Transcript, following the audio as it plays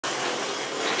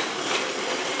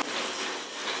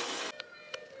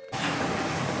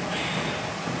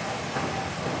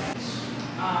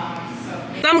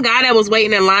some guy that was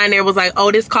waiting in line there was like, oh,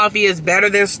 this coffee is better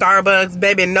than Starbucks.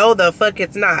 Baby, no the fuck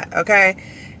it's not, okay?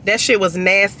 That shit was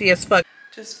nasty as fuck.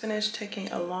 Just finished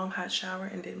taking a long hot shower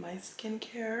and did my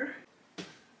skincare.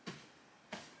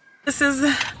 This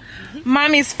is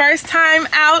mommy's first time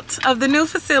out of the new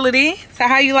facility. So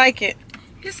how you like it?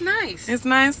 It's nice. It's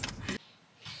nice.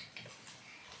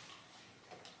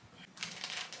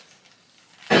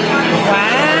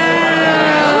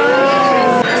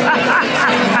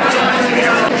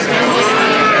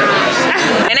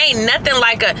 And ain't nothing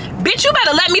like a, bitch, you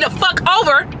better let me the fuck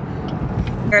over.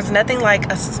 There's nothing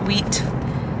like a sweet,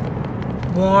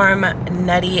 warm,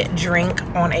 nutty drink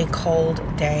on a cold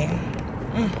day.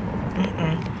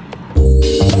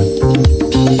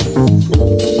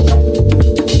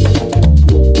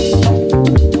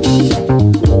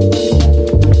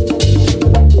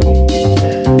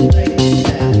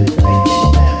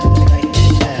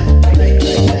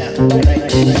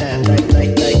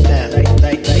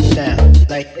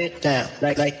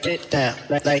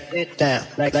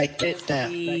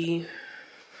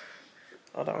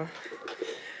 Hold on.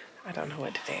 I don't know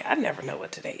what today. I never know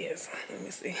what today is. Let me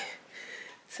see.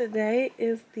 Today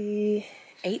is the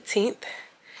 18th.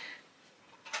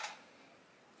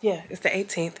 Yeah, it's the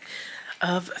 18th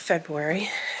of February.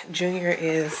 Junior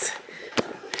is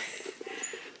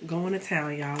going to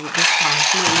town, y'all, with this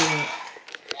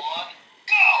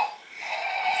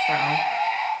car.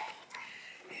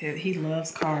 So he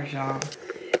loves cars, y'all.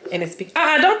 And it's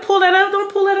don't pull that up.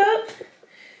 Don't pull it up.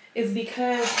 It's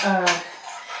because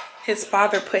his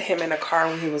father put him in a car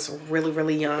when he was really,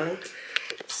 really young.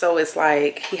 So it's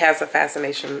like he has a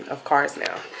fascination of cars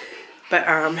now. But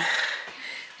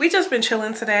we just been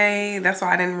chilling today. That's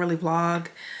why I didn't really vlog.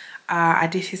 I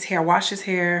did his hair, washed his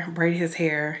hair, braided his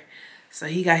hair. So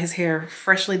he got his hair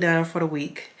freshly done for the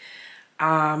week.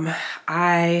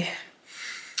 I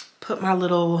put my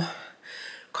little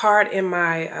card in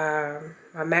my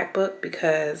my MacBook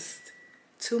because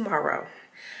tomorrow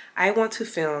I want to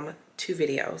film 2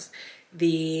 videos.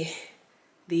 The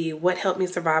what helped me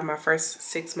survive my first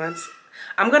 6 months.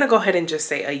 I'm gonna go ahead and just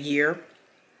say a year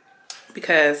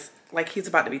because like he's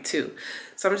about to be 2.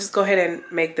 So I'm just go ahead and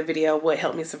make the video what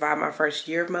helped me survive my first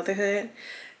year of motherhood.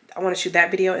 I want to shoot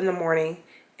that video in the morning,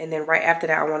 and then right after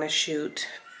that I want to shoot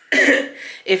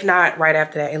if not right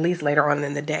after that, at least later on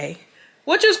in the day.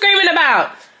 What you screaming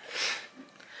about?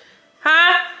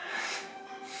 Huh?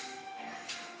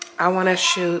 I want to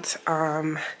shoot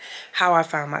how I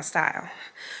found my style.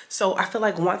 So I feel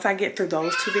like once I get through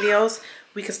those 2 videos,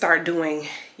 we can start doing,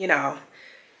 you know,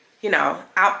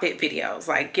 outfit videos,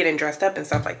 like getting dressed up and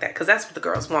stuff like that. Cause that's what the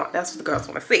girls want. That's what the girls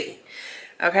want to see.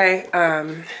 Okay.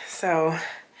 So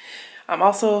I'm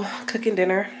also cooking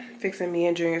dinner, fixing me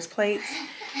and Junior's plates.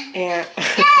 And,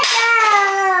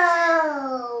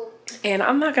 and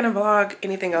I'm not going to vlog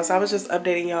anything else. I was just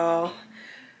updating y'all.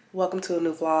 Welcome to a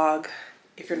new vlog.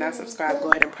 If you're not subscribed, go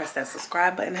ahead and press that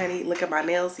subscribe button, honey. Look at my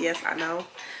nails. Yes, I know.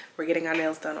 We're getting our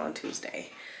nails done on Tuesday.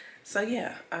 So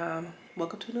yeah,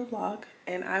 welcome to a new vlog,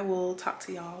 and I will talk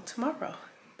to y'all tomorrow.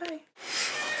 Bye.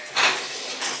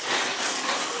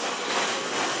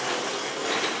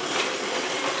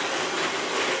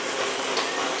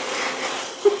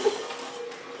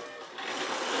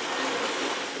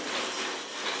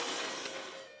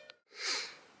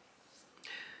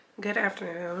 Good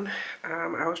afternoon.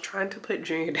 I was trying to put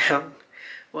Junior down.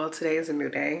 Well, today is a new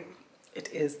day.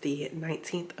 It is the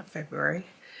 19th of February.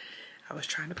 I was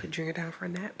trying to put Junior down for a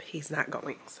nap. He's not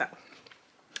going. So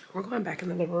we're going back in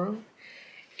the living room.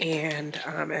 And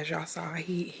as y'all saw,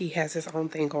 he has his own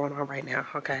thing going on right now,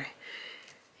 okay?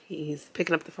 He's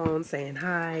picking up the phone saying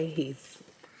hi. He's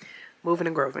moving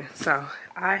and grooving. So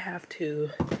I have to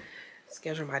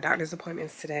schedule my doctor's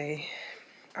appointments today.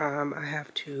 I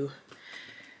have to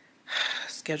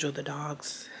schedule the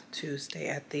dogs to stay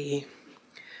at the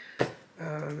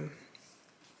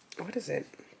what is it,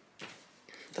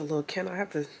 the little kennel. I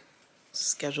have to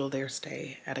schedule their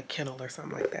stay at a kennel or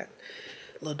something like that,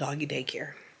 little doggy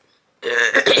daycare.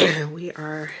 We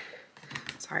are,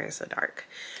 sorry it's so dark,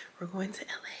 we're going to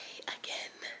LA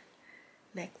again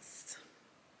next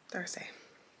Thursday.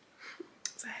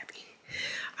 So happy.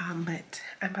 But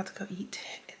I'm about to go eat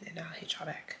and then I'll hit y'all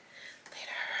back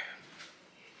later.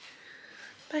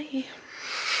 Bye.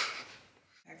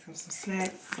 Back from some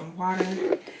snacks, some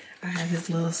water. I have this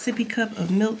little sippy cup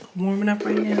of milk warming up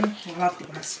right now while I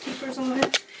put my sneakers on.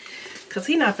 Cause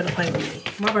he's not gonna play with me.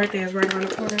 My birthday is right around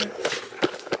the corner.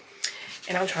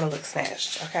 And I'm trying to look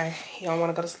snatched, okay? You don't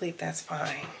wanna go to sleep, that's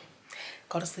fine.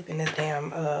 Go to sleep in this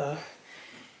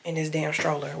damn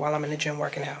stroller while I'm in the gym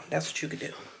working out. That's what you could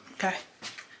do, okay?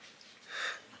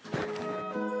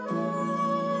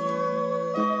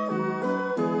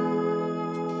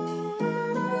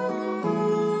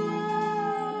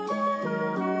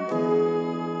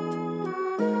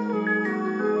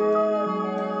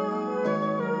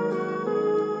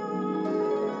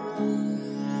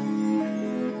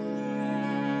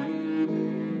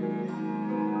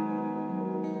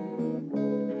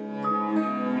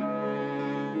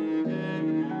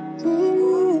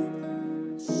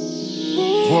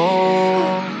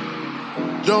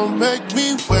 Don't make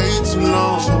me wait too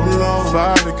long.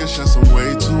 5 niggas just I'm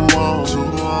way too long.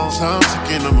 Time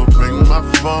ticking, I'ma bring my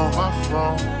phone.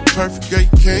 Perfect girl, you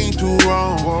can't do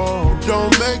wrong.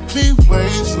 Don't make me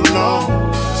wait too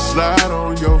long. Slide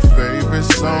on your favorite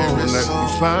song. Let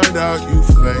me find out you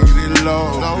faded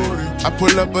low. I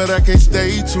pull up, but I can't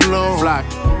stay too long. Fly,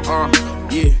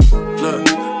 yeah. Look,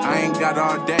 I ain't got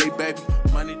all day, baby.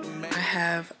 Money to make. I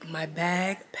have my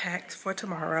bag packed for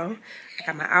tomorrow. I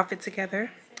got my outfit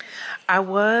together. I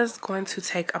was going to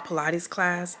take a Pilates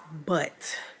class,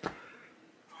 but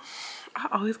I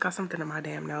always got something in my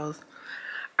damn nose.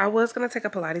 I was going to take a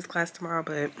Pilates class tomorrow,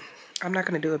 but I'm not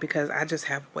going to do it because I just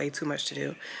have way too much to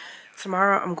do.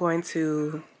 Tomorrow I'm going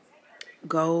to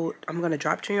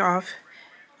drop Junior off.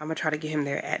 I'm going to try to get him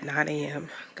there at 9 a.m.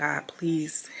 God,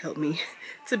 please help me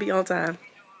to be on time.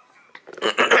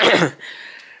 I'm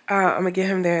going to get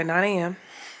him there at 9 a.m.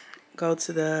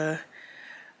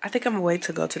 I think I'm going to wait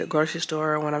to go to the grocery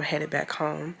store when I'm headed back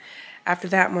home. After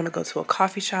that, I'm going to go to a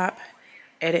coffee shop,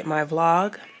 edit my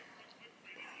vlog.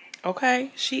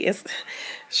 Okay, she's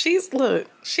a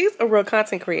real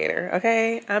content creator,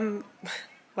 okay? I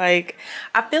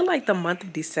feel like the month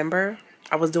of December,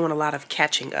 I was doing a lot of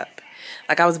catching up.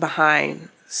 Like, I was behind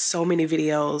so many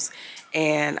videos,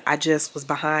 and I just was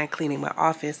behind cleaning my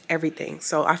office, everything.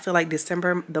 So I feel like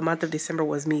the month of December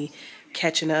was me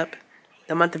catching up.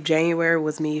 The month of January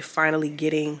was me finally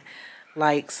getting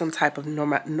like some type of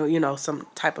some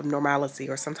type of normalcy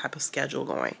or some type of schedule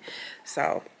going.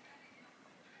 So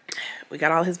we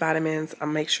got all his vitamins. I'll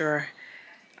make sure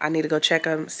I need to go check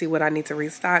him, see what I need to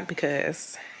restock,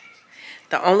 because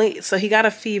so he got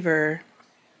a fever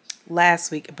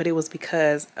last week, but it was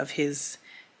because of his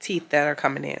teeth that are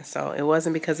coming in. So it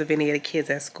wasn't because of any of the kids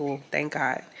at school, thank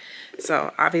God.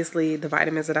 So obviously the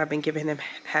vitamins that I've been giving him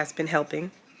has been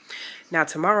helping. Now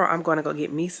tomorrow I'm going to go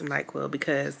get me some NyQuil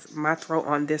because my throat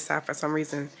on this side, for some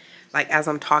reason, like as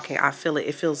I'm talking, I feel it.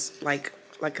 It feels like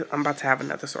I'm about to have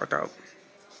another sore throat.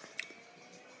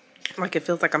 Like it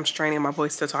feels like I'm straining my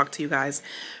voice to talk to you guys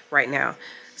right now.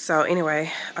 So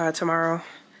anyway, tomorrow I'm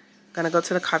gonna go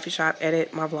to the coffee shop,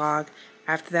 edit my vlog.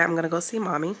 After that, I'm gonna go see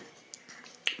mommy,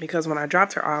 because when I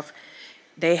dropped her off,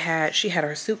 she had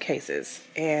her suitcases,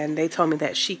 and they told me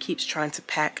that she keeps trying to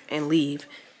pack and leave,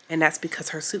 and that's because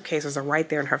her suitcases are right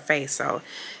there in her face. So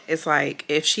it's like,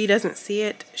 if she doesn't see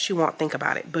it, she won't think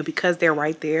about it, but because they're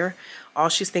right there, all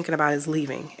she's thinking about is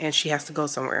leaving, and she has to go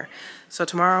somewhere. So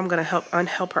tomorrow I'm gonna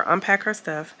help her unpack her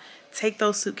stuff, take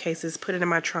those suitcases, put it in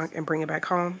my trunk, and bring it back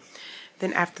home.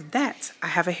 Then after that, I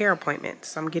have a hair appointment.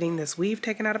 So I'm getting this weave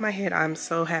taken out of my head. I'm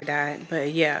so happy.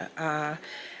 But yeah,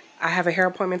 I have a hair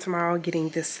appointment tomorrow, getting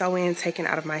this sew-in taken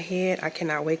out of my head. I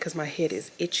cannot wait because my head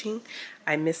is itching.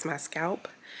 I miss my scalp.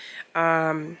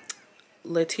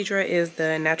 Latidra is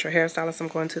the natural hairstylist I'm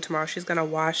going to tomorrow. She's going to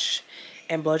wash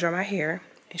and blow dry my hair,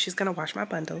 and she's going to wash my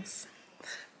bundles.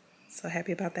 So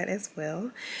happy about that as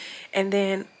well. And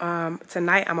then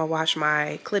tonight I'm going to wash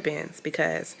my clip-ins,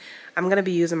 because I'm going to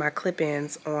be using my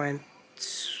clip-ins on,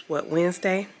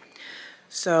 Wednesday.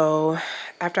 So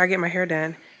after I get my hair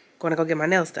done, I'm going to go get my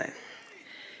nails done.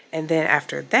 And then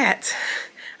after that,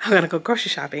 I'm going to go grocery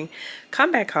shopping,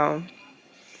 come back home.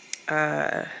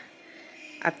 I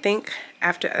think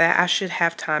after that, I should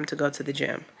have time to go to the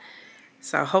gym.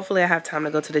 So hopefully I have time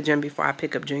to go to the gym before I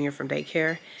pick up Junior from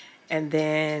daycare. And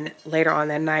then later on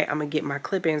that night, I'm going to get my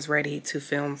clip-ins ready to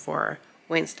film for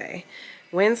Wednesday.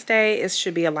 Wednesday,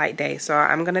 should be a light day. So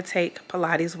I'm going to take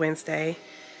Pilates Wednesday.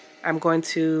 I'm going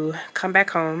to come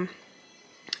back home.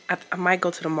 I might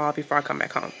go to the mall before I come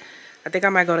back home. I think I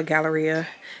might go to Galleria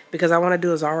because I want to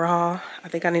do a Zara haul. I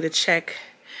think I need to check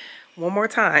one more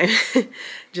time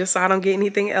just so I don't get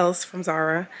anything else from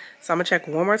Zara. So I'm gonna check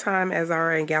one more time at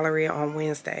Zara and Galleria on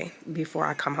Wednesday before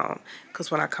I come home,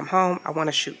 because when I come home I want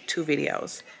to shoot 2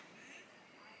 videos.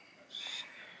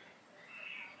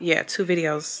 Yeah, 2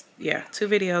 videos. Yeah, 2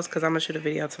 videos, because I'm gonna shoot a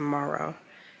video tomorrow,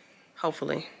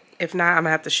 hopefully. If not, I'm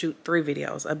gonna have to shoot 3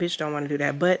 videos. A bitch don't want to do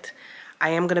that, but I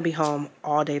am gonna be home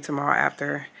all day tomorrow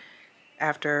after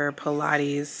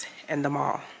Pilates and the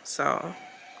mall. So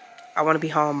I want to be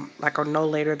home or no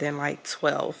later than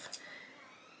 12.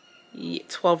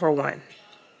 12 or 1.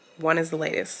 1 is the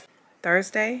latest.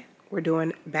 Thursday, we're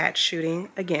doing batch shooting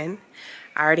again.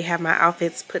 I already have my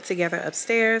outfits put together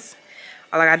upstairs.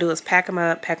 All I gotta do is pack them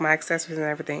up, pack my accessories and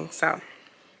everything. So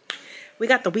we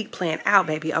got the week planned out,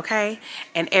 baby, okay?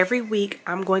 And every week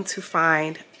I'm going to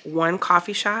find one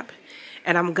coffee shop,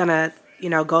 and I'm gonna,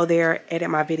 go there, edit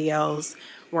my videos,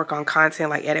 work on content,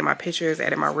 like edit my pictures,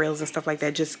 edit my reels and stuff like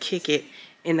that. Just kick it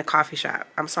in the coffee shop.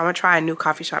 So I'm gonna try a new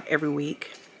coffee shop every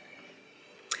week.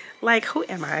 Like, who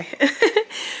am I?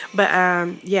 But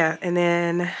yeah, and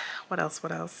then what else?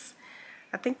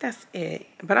 I think that's it.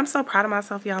 But I'm so proud of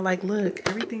myself, y'all. Like, look,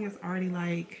 everything is already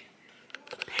like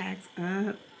packed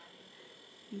up.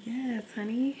 Yes,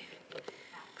 honey.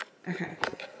 Okay.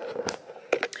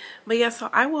 But yeah, so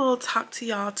I will talk to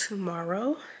y'all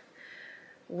tomorrow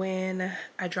when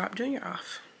I drop Junior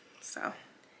off. So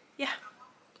yeah,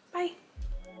 bye.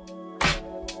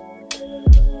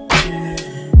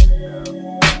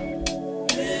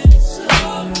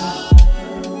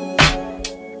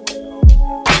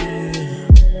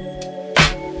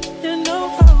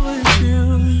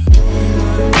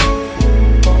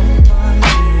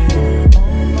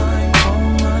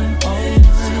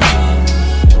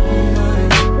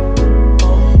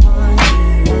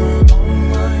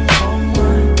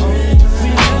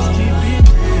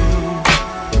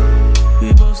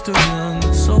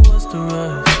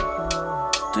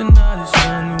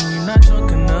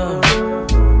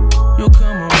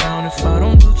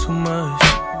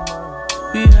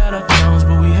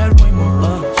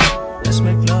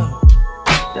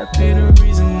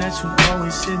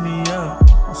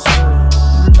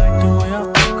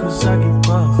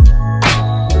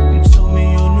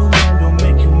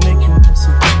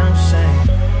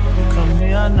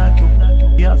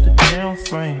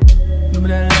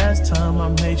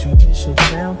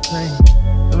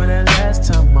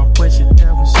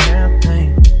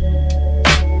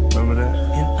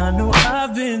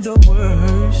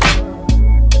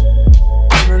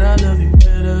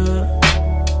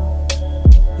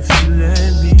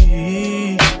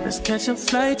 Catch a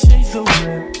flight, change the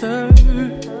weather,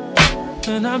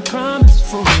 and I promise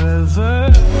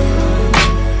forever.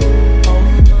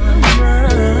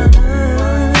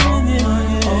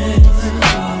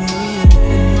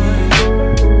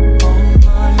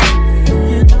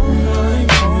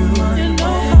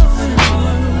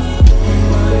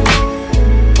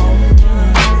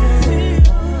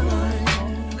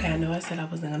 Okay, I know I said I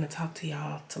wasn't going to talk to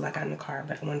y'all till I got in the car,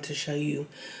 but I wanted to show you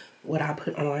what I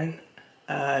put on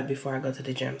before I go to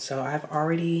the gym. So I've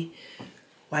already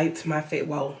wiped my face,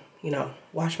 well, you know,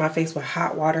 washed my face with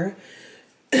hot water.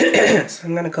 So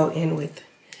I'm gonna go in with,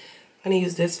 I'm gonna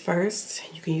use this first.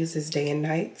 You can use this day and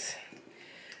night.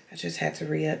 I just had to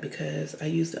re-up because I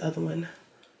used the other one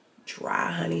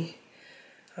dry, honey.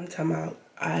 I'm talking about,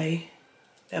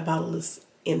 that bottle is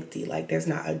empty. Like, there's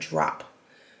not a drop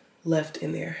left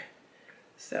in there.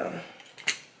 So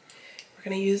we're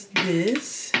gonna use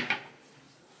this.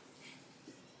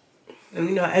 And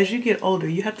you know, as you get older,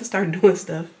 you have to start doing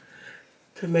stuff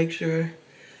to make sure,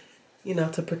 you know,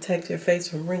 to protect your face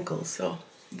from wrinkles. So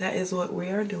that is what we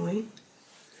are doing.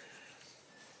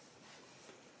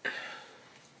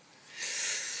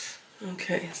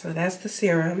 Okay, so that's the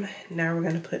serum. Now we're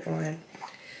going to put on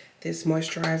this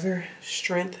moisturizer,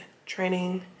 strength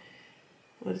training.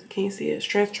 What is it? Can you see it?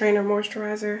 Strength trainer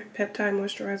moisturizer, peptide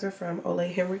moisturizer from Ole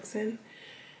Henriksen.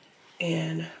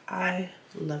 And I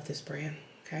love this brand,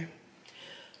 okay?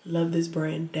 Love this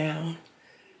brand down.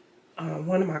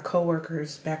 One of my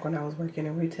coworkers back when I was working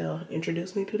in retail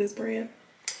introduced me to this brand,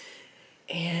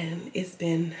 and it's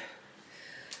been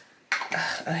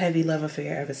a heavy love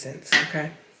affair ever since.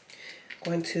 Okay,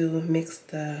 going to mix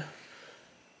the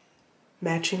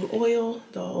matching oil,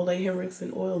 the Ole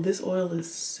Henriksen oil. This oil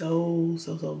is so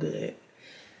good,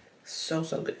 so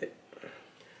good.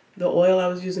 The oil I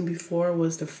was using before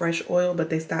was the fresh oil,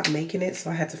 but they stopped making it, so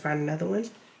I had to find another one.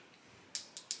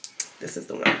 This is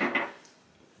the one. I'm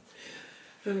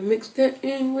gonna mix that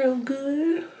in real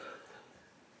good.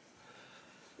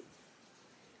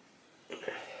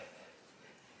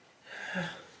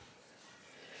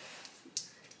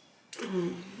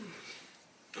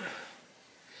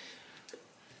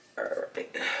 All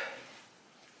right.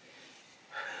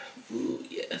 Ooh,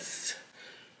 yes.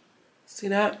 See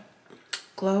that?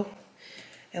 Glow.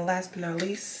 And last but not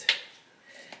least,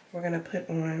 we're gonna put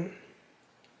on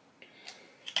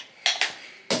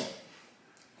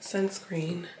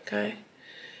sunscreen, okay?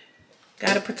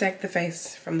 Gotta protect the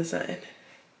face from the sun.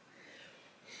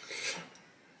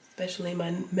 Especially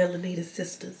my melanated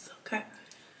sisters, okay?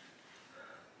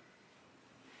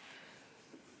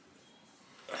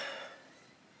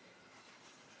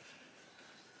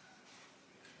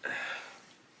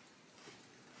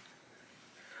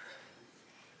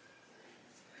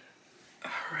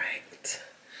 Alright.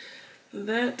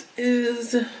 That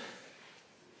is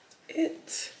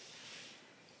it.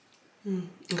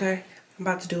 Okay, I'm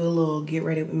about to do a little get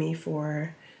ready with me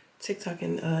for TikTok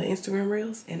and Instagram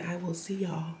reels, and I will see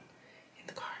y'all in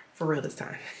the car for real this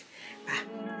time. Bye.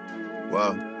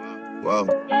 Whoa,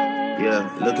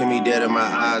 yeah, look at me dead in my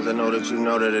eyes. I know that you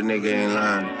know that a nigga ain't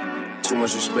lying. too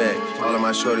much respect. All of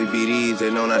my shorty BDs, they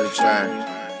know not to try.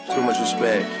 Too much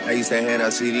respect. I used to hand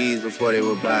out CDs before they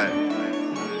would buy.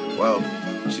 Whoa,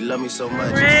 she love me so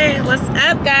much. Right, what's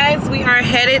up, guys? We are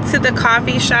headed to the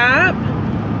coffee shop.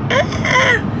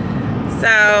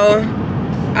 So,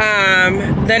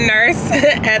 the nurse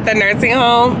at the nursing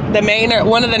home,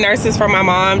 one of the nurses from my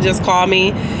mom just called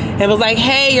me and was like,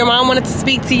 hey, your mom wanted to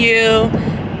speak to you.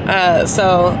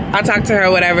 So I talked to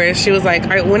her, whatever. She was like, all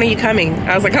right, when are you coming?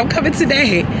 I was like, I'm coming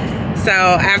today. So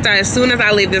as soon as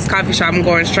I leave this coffee shop, I'm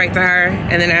going straight to her.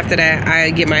 And then after that, I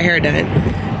get my hair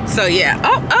done. So yeah,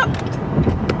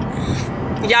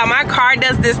 y'all, my car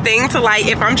does this thing to, like,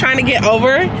 if I'm trying to get over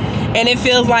and it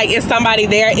feels like it's somebody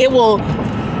there, it will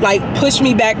like push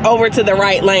me back over to the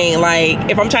right lane.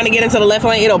 Like if I'm trying to get into the left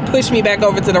lane, it'll push me back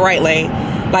over to the right lane.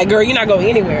 Like, girl, you're not going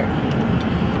anywhere.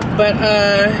 But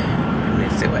let me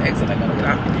see what exit I gotta get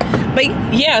off. But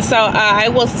yeah, so I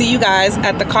will see you guys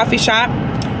at the coffee shop.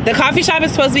 The coffee shop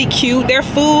is supposed to be cute. Their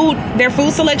food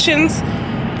selections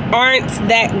aren't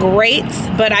that great,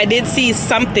 but I did see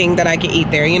something that I could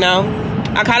eat there, you know?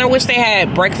 I kind of wish they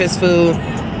had breakfast food,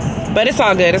 but it's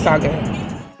all good, it's all good.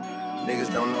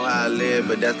 Niggas don't know how I live,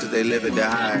 but that's cause they live it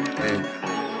that high. Hey.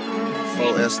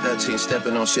 4L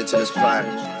stepping on shit to the spot.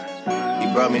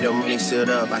 He brought me the money sealed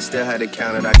up, I still had to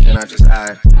count it, I cannot just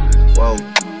hide. Whoa,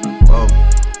 whoa,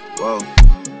 whoa.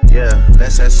 Yeah,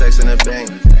 let's have sex in the bank.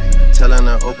 Telling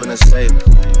her open a safe.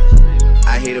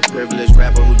 I hate a privileged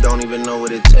rapper who don't even know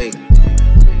what it takes.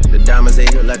 The diamonds they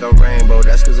hit like a rainbow,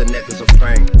 that's cause the neck is a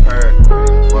frame. Her,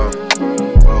 whoa,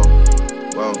 whoa,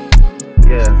 whoa.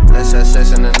 Yeah, let's have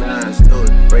sex in the nines, do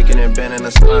it. Breaking and bending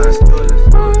the spines, do it.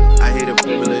 I hate a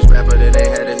privileged rapper that they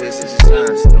had to hit 60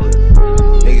 times, do it.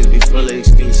 Niggas be full of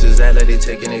excuses, act like they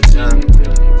taking their time.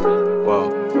 Whoa,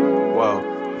 whoa,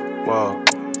 whoa.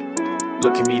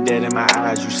 Look at me dead in my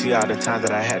eyes, you see all the times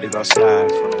that I had to go slide.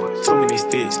 Too many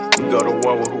sticks, we go to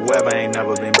war with whoever ain't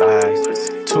never been by.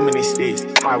 Too many sticks,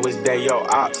 I was there,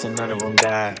 your ops, and none of them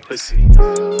died. Pussy.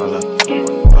 Hold up,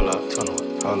 hold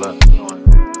up, hold up.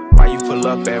 Why you pull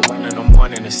up at 1 in the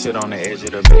morning and sit on the edge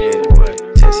of the bed? What?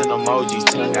 Texting emojis,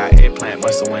 tongue out eggplant,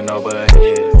 musta went over her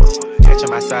head. Catching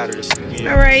my side of the street.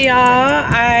 Alright, y'all,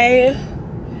 I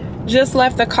just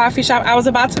left the coffee shop. I was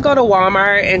about to go to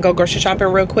Walmart and go grocery shopping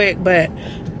real quick, but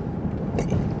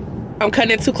I'm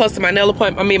cutting it too close to my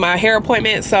my hair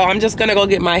appointment, so I'm just gonna go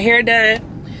get my hair done.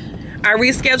 I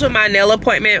rescheduled my nail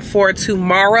appointment for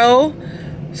tomorrow,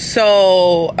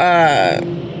 so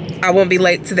I won't be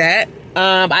late to that.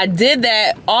 I did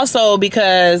that also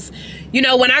because, you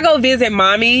know, when I go visit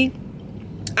mommy,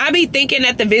 I be thinking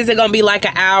that the visit gonna be like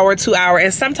an hour, 2 hours,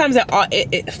 and sometimes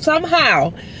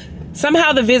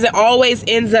somehow the visit always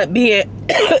ends up being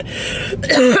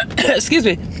excuse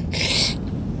me,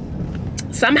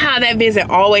 somehow that visit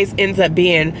always ends up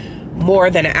being more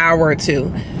than an hour or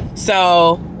two.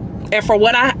 So, and for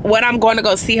what I'm going to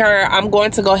go see her, I'm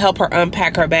going to go help her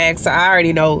unpack her bag, so I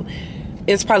already know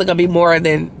it's probably gonna be more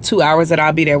than 2 hours that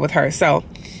I'll be there with her. So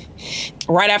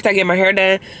right after I get my hair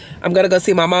done, I'm gonna go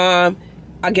see my mom.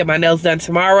 I'll get my nails done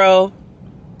tomorrow.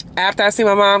 After I see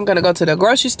my mom, I'm gonna go to the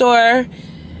grocery store,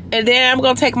 and then I'm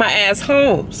gonna take my ass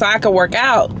home so I can work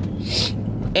out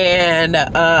and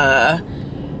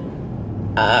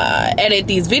edit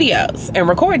these videos and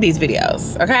record these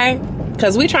videos, okay?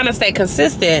 Because we trying to stay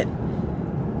consistent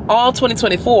all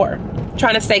 2024.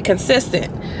 Trying to stay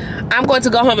consistent. I'm going to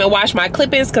go home and wash my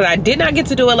clip-ins because I did not get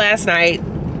to do it last night.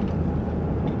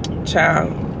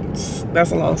 Child,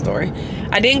 that's a long story.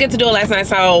 I didn't get to do it last night,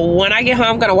 so when I get home,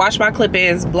 I'm gonna wash my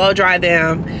clip-ins, blow dry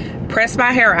them, press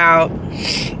my hair out,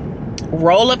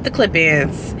 roll up the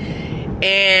clip-ins,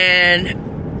 and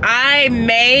I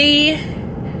may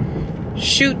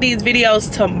shoot these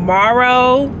videos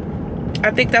tomorrow.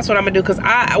 I think that's what I'm gonna do, because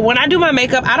when I do my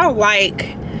makeup, I don't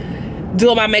like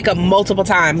doing my makeup multiple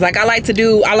times. Like I like to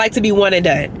be one and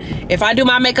done. If I do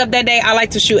my makeup that day, I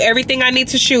like to shoot everything I need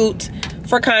to shoot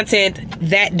for content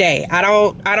that day. I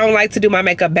don't like to do my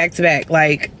makeup back to back.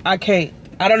 Like I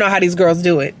don't know how these girls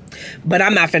do it, but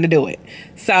I'm not finna do it.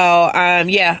 So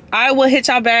yeah, I will hit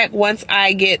y'all back once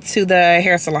I get to the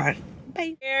hair salon.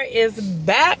 Bye. Hair is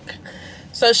back.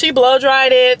 So she blow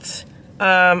dried it.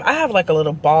 I have like a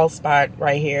little bald spot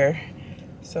right here,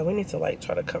 so we need to like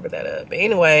try to cover that up. But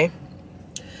anyway,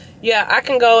 yeah, I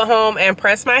can go home and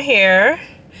press my hair,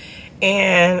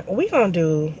 and we're gonna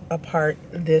do a part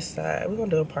this side. We're gonna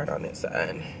do a part on this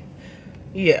side.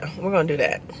 Yeah, we're gonna do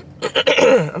that.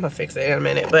 I'm gonna fix it in a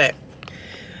minute. But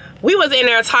we was in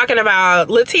there talking about,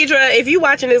 Latidra, if you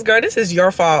watching this, girl, this is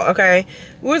your fault, okay?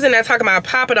 We was in there talking about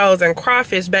papados and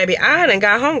crawfish, baby. I done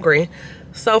got hungry.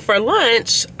 So for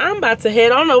lunch, I'm about to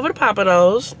head on over to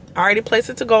Papados. I already placed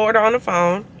it to go order on the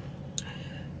phone.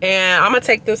 And I'm gonna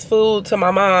take this food to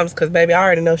my mom's because baby, I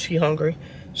already know she hungry.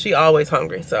 She always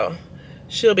hungry, so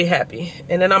she'll be happy.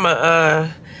 And then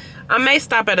I may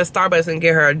stop at a Starbucks and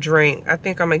get her a drink. I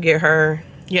think I'm gonna get her,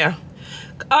 yeah.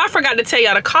 Oh, I forgot to tell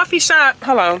y'all, the coffee shop,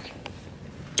 hold on.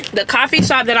 The coffee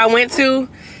shop that I went to,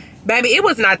 baby, it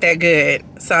was not that good.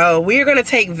 So we're gonna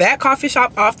take that coffee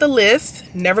shop off the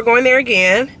list. Never going there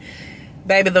again.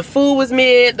 Baby, the food was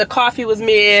mid, the coffee was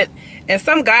mid, and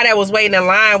some guy that was waiting in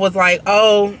line was like,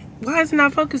 oh, why is it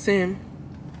not focusing?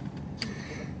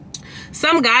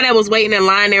 Some guy that was waiting in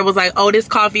line there was like, oh, this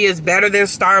coffee is better than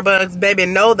Starbucks. Baby,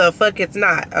 no the fuck it's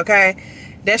not, okay?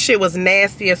 That shit was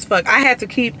nasty as fuck. I had to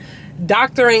keep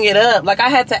doctoring it up. Like, I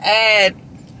had to add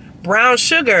brown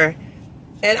sugar.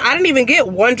 And I didn't even get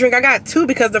one drink. I got two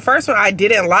because the first one I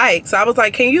didn't like. So I was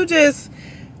like, can you just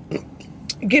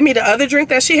give me the other drink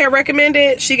that she had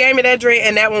recommended? She gave me that drink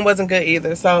and that one wasn't good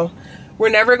either. So we're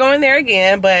never going there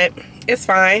again, but it's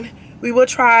fine. We will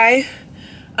try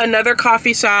another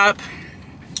coffee shop.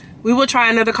 We will try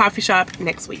another coffee shop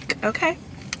next week, okay?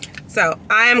 So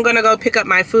I am gonna go pick up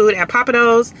my food at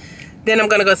Papados. Then I'm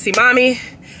gonna go see mommy.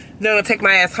 Then I'm gonna take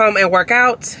my ass home and work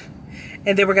out.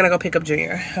 And then we're gonna go pick up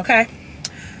Junior, okay?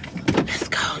 Let's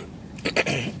go.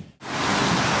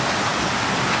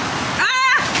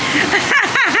 Ah!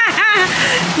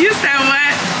 You said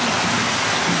what?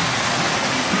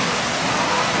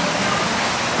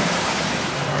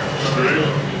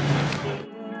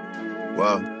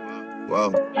 Whoa,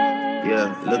 whoa,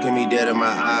 yeah. Look at me dead in my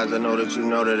eyes. I know that you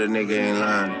know that a nigga ain't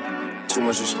lying. Too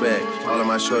much respect. All of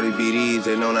my shorty BDs,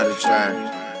 they know not to try.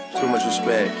 Too much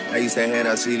respect. I used to hand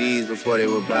out CDs before they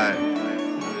would buy.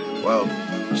 Whoa,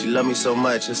 she love me so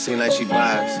much, it seem like she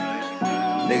buys.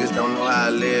 Niggas don't know how I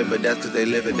live, but that's cause they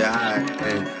live it to high.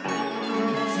 Hey.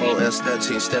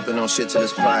 4L13, stepping on shit till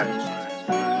it's pride.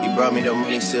 He brought me the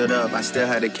money sealed up, I still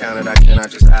had to count it, I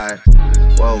cannot just hide.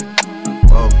 Whoa,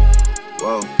 whoa,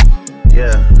 whoa.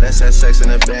 Yeah, let's have sex in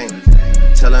the bank.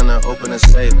 Telling her open a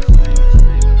safe.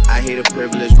 I hate a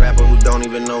privileged rapper who don't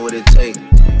even know what it takes.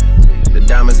 The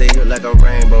diamonds, they hit like a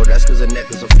rainbow. That's cause the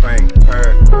necklace a frame.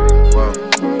 Her. Whoa,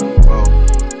 whoa,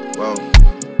 whoa.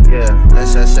 Yeah,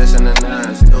 let's have sex in the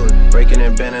nines. Do it. Breaking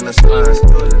and bending the spines.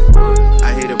 Do it.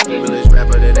 I hate a privileged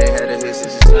rapper that they had to hit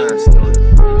 60 times. Do it.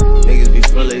 Niggas be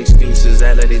full of excuses.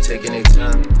 Act like they taking their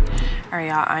time. Alright,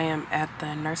 y'all, I am at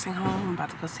the nursing home. I'm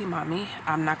about to go see mommy.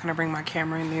 I'm not gonna bring my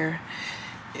camera in there.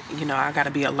 You know, I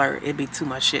gotta be alert. It'd be too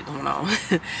much shit going on.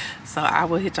 So I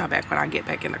will hit y'all back when I get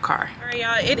back in the car. All right,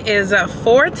 y'all, it is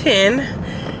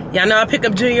 4:10. Y'all know I pick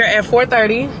up Junior at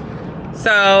 4:30.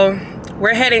 So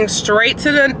we're heading straight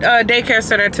to the daycare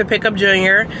center to pick up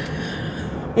Junior.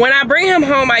 When I bring him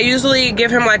home, I usually give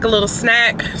him like a little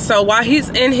snack. So while he's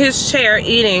in his chair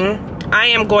eating, I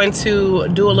am going to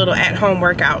do a little at-home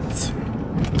workout.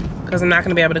 Because I'm not going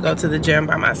to be able to go to the gym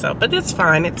by myself. But it's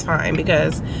fine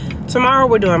because tomorrow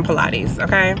we're doing Pilates,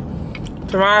 okay?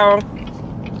 Tomorrow,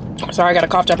 sorry, I got a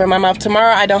cough drop in my mouth.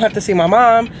 Tomorrow I don't have to see my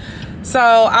mom. So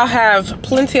I'll have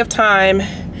plenty of time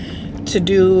to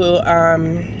do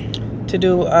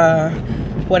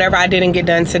whatever I didn't get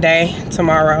done today,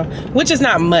 tomorrow. Which is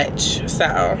not much,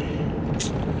 so.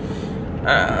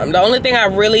 The only thing I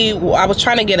was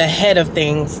trying to get ahead of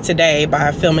things today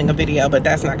by filming a video, but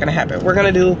that's not gonna happen. We're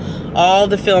gonna do all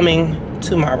the filming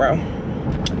tomorrow,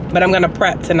 but I'm gonna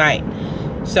prep tonight.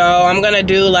 So I'm gonna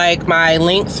do like my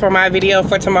links for my video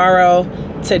for tomorrow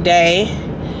today,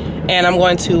 and I'm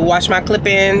going to wash my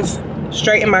clip-ins,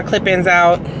 straighten my clip-ins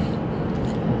out,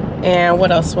 and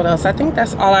what else? I think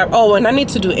that's all oh, and I need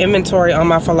to do inventory on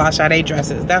my Falashade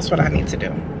dresses. That's what I need to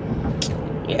do.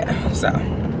 Yeah, so.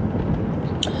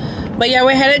 But yeah,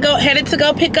 we're headed to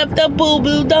go pick up the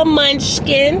boo-boo, the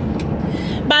munchkin.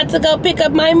 About to go pick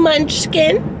up my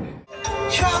munchkin.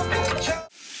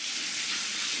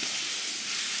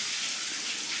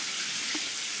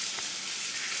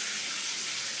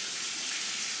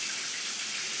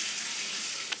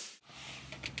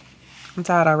 I'm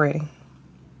tired already.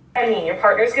 I mean, your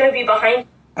partner's gonna be behind.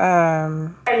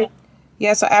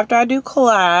 Yeah, so after I do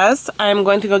class, I'm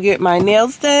going to go get my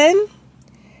nails done.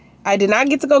 I did not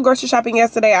get to go grocery shopping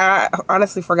yesterday. I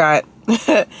honestly forgot.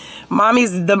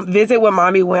 The visit with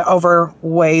mommy went over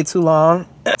way too long.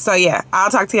 So yeah, I'll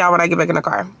talk to y'all when I get back in the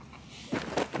car.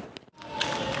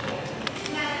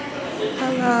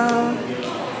 Hello.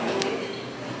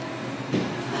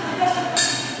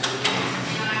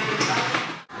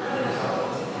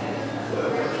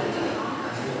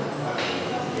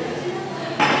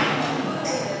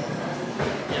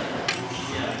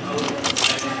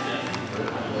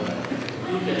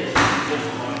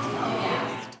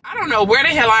 know where the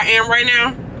hell I am right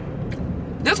now.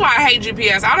 This is why I hate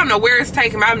GPS. I don't know where it's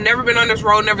taking me. I've never been on this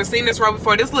road, never seen this road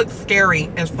before. This looks scary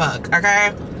as fuck,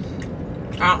 okay?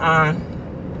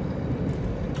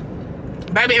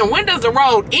 Baby, and when does the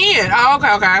road end? Oh, okay,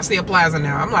 I see a plaza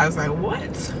now. I'm like,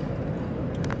 what?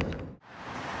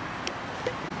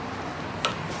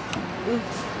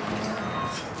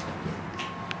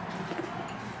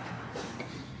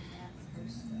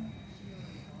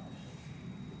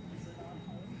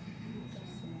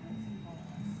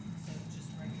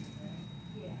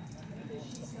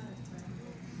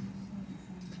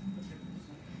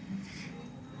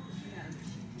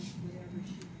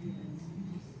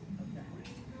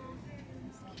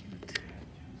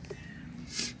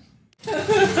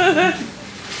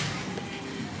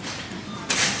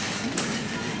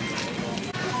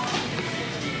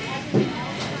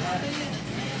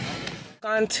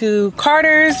 Gone to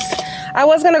Carter's. I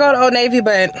was gonna go to Old Navy,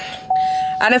 but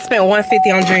I done spent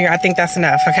 $150 on Junior. I think that's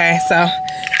enough. Okay, so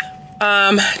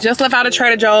just left out of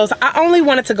Trader Joe's. I only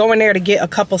wanted to go in there to get a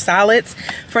couple salads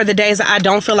for the days that I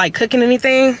don't feel like cooking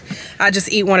anything. I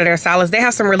just eat one of their salads. They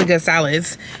have some really good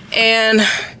salads. And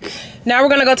now we're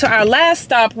gonna go to our last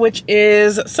stop, which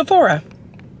is Sephora.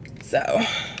 So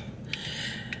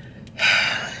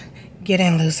get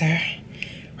in, loser.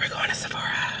 We're going to Sephora.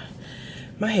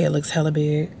 My hair looks hella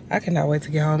big. I cannot wait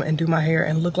to get home and do my hair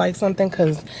and look like something,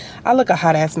 because I look a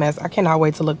hot ass mess. I cannot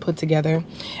wait to look put together.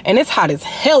 And it's hot as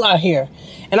hell out here.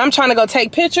 And I'm trying to go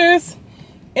take pictures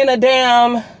in a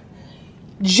damn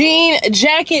jean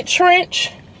jacket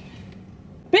trench.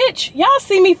 Bitch, y'all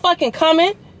see me fucking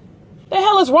coming. The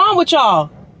hell is wrong with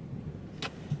y'all?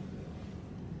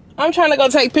 I'm trying to go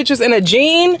take pictures in a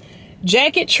jean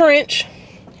jacket trench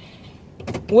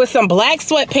with some black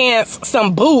sweatpants,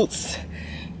 some boots.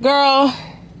 Girl,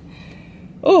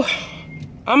 ooh,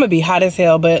 I'm gonna be hot as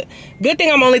hell, but good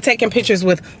thing I'm only taking pictures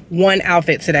with one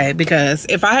outfit today, because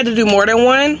if I had to do more than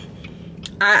one,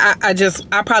 I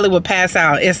probably would pass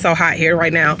out. It's so hot here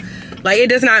right now. Like, it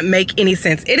does not make any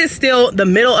sense. It is still the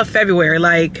middle of February.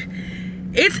 Like,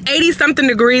 it's 80 something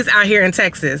degrees out here in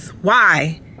Texas.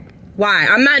 Why?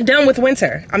 I'm not done with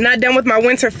winter. I'm not done with my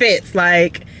winter fits.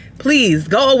 Like, please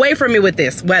go away from me with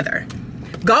this weather.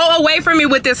 Go away from me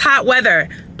with this hot weather,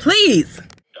 please.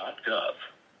 .gov.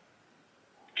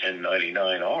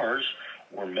 1099-Rs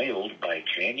were mailed by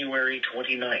January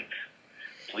 29th.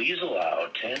 Please allow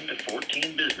 10 to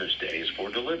 14 business days for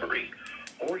delivery,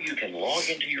 or you can log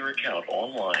into your account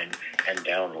online and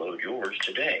download yours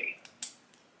today.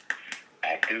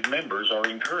 Active members are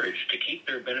encouraged to keep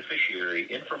their beneficiary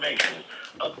information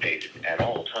updated at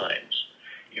all times.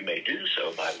 You may do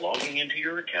so by logging into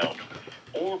your account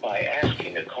or by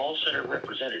asking a call center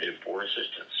representative for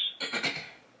assistance.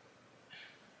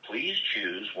 Please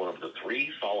choose one of the 3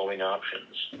 following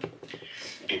options.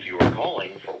 If you are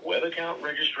calling for web account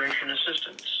registration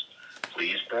assistance,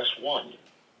 please press 1.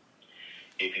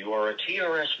 If you are a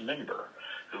TRS member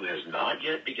who has not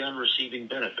yet begun receiving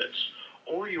benefits,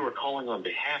 or you are calling on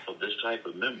behalf of this type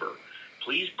of member,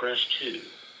 please press 2.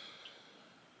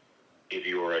 If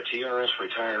you are a TRS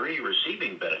retiree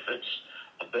receiving benefits,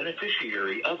 a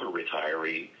beneficiary of a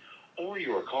retiree, or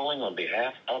you are calling on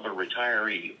behalf of a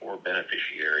retiree or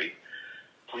beneficiary,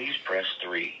 please press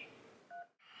 3.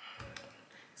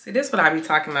 See, this is what I be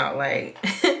talking about. Like,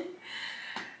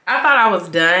 I thought I was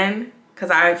done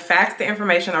because I faxed the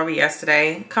information over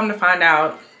yesterday. Come to find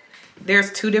out,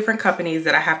 there's 2 different companies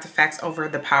that I have to fax over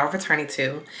the power of attorney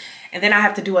to. And then I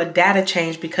have to do a data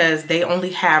change because they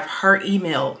only have her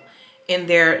email in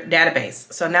their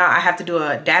database. So now I have to do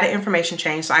a data information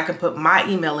change so I can put my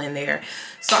email in there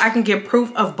so I can get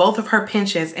proof of both of her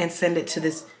pensions and send it to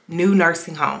this new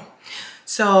nursing home.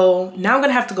 So now I'm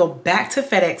gonna have to go back to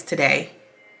FedEx today,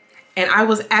 and I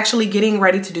was actually getting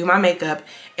ready to do my makeup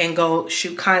and go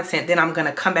shoot content. Then I'm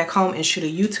gonna come back home and shoot a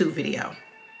YouTube video.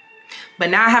 But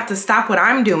now I have to stop what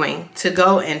I'm doing to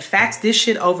go and fax this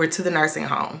shit over to the nursing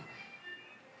home.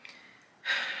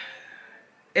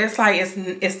 It's like,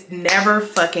 it's never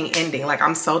fucking ending. Like,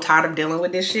 I'm so tired of dealing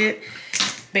with this shit.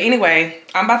 But anyway,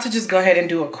 I'm about to just go ahead and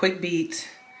do a quick beat,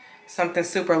 something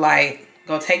super light,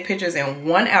 go take pictures in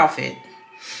one outfit.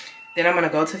 Then I'm gonna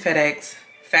go to FedEx,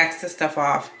 fax this stuff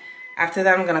off. After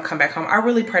that, I'm gonna come back home. I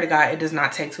really pray to God it does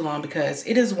not take too long, because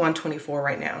it is 1:24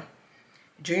 right now.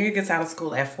 Junior gets out of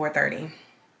school at 4:30.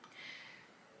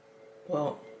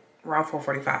 Well, around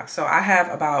 4:45. So I have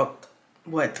about,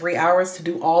 what, 3 hours to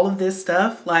do all of this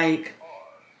stuff? Like,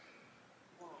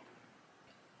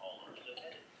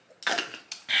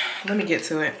 let me get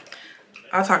to it.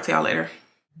 I'll talk to y'all later.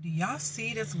 Do y'all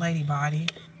see this lady body?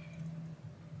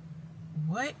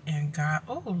 What in God?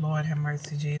 Oh, Lord have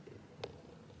mercy, Jesus.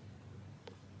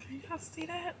 Can y'all see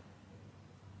that?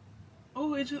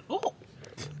 Oh, it just, oh.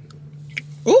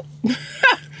 Oh.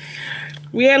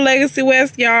 We at Legacy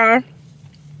West, y'all.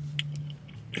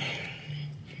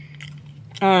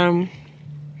 I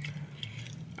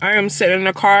am sitting in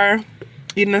the car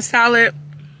eating a salad.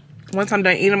 Once I'm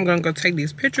done eating, I'm gonna go take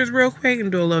these pictures real quick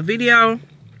and do a little video.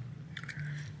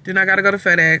 Then I gotta go to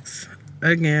FedEx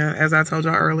again, as I told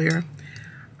y'all earlier.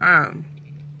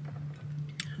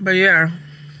 But yeah,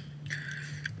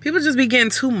 people just be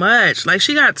getting too much. Like,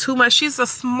 she got too much. She has a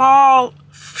small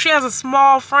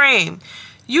frame.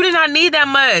 You did not need that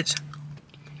much.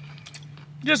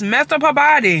 You just messed up her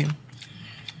body.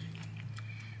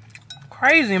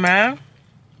 Crazy, man.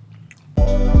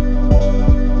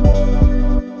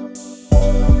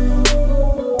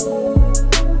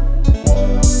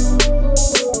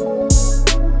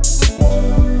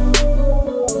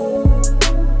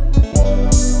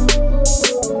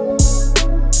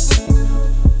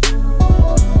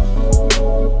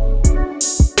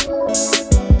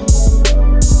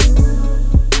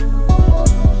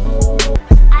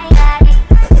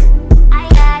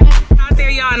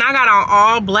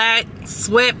 All black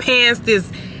sweatpants, this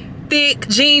thick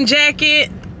jean jacket.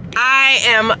 I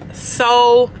am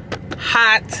so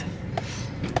hot.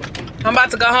 I'm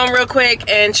about to go home real quick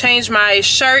and change my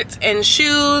shirt and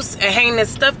shoes and hang this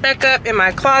stuff back up in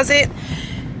my closet.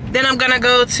 Then I'm gonna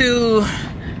go to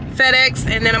FedEx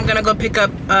and then I'm gonna go pick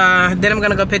up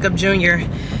Junior.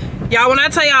 Y'all, when I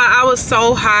tell y'all I was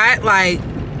so hot, like,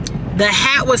 the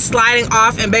hat was sliding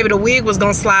off, and baby, the wig was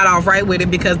gonna slide off right with it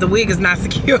because the wig is not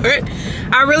secured.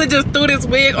 I really just threw this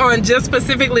wig on just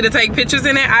specifically to take pictures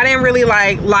in it. I didn't really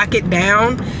like lock it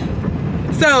down.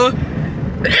 So,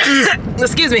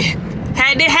 excuse me.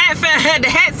 Had the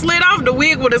hat slid off, the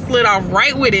wig would have slid off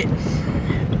right with it.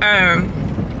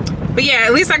 But yeah,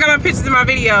 at least I got my pictures in my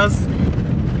videos.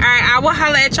 Alright, I will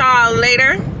holler at y'all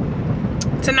later.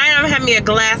 Tonight I'm gonna have me a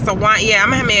glass of wine. Yeah, I'm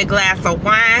gonna have me a glass of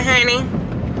wine, honey.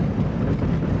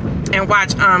 And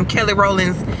watch Kelly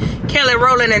Rowland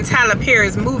and Tyler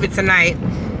Perry's movie tonight.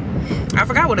 I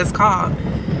forgot what it's called.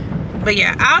 But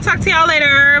yeah, I'll talk to y'all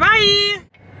later. Bye.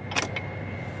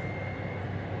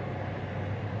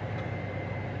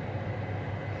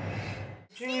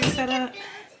 Junior set up.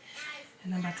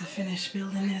 And I'm about to finish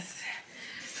building this.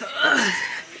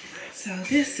 So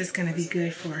this is gonna be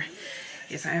good for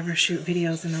if I ever shoot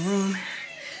videos in the room.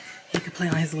 He could play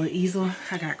on his little easel.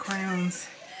 I got crayons.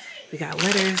 We got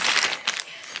letters.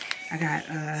 I got,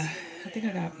 I think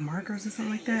I got markers or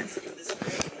something like that.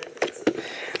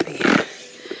 But yeah.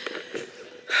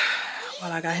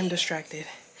 While I got him distracted.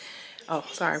 Oh,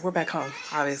 sorry, we're back home,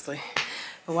 obviously.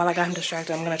 But while I got him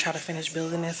distracted, I'm gonna try to finish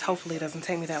building this. Hopefully it doesn't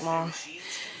take me that long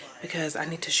because I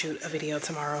need to shoot a video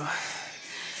tomorrow.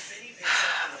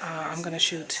 I'm gonna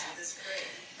shoot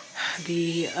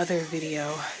the other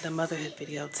video, the motherhood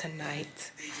video,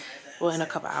 tonight. Well, in a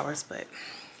couple hours, but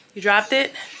you dropped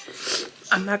it.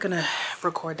 I'm not gonna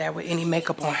record that with any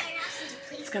makeup on.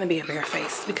 It's gonna be a bare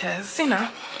face because, you know,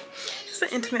 it's an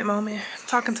intimate moment. I'm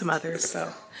talking to mothers,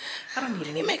 so I don't need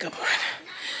any makeup on.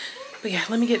 But yeah,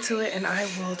 let me get to it and I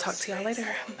will talk to y'all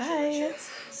later. Bye.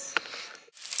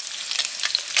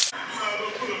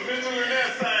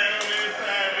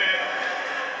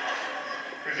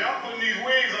 Cause y'all putting these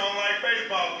wigs on like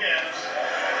baseball caps.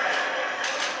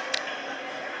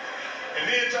 And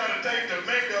then trying to take the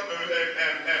makeup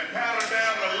and powder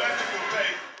down the electrical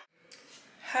tape.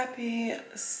 Happy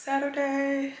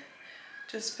Saturday.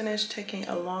 Just finished taking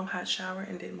a long hot shower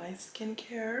and did my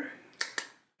skincare.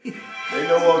 They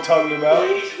know what I'm talking about.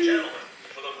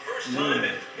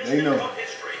 They know.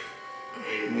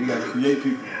 You gotta create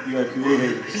people. You gotta create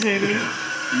haters.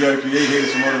 You gotta create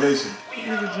haters for motivation.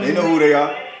 They know who they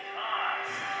are.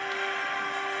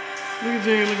 Look at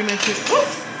Jerry looking at you.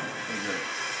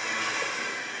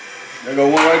 There go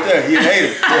one right there. He a hater.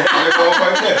 There go one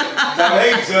right there. Stop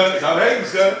hating, son. Stop hating,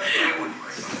 son.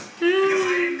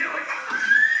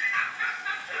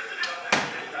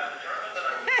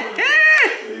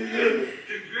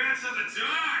 Congrats on the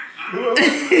dog.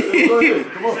 Let's go ahead.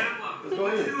 Come on. Let's go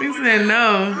ahead. He said no.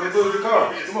 Let's go to the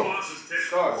car. Come on.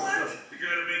 Car. You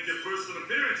gotta make your personal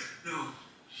appearance. No.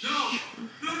 No.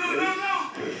 No, no, no, no.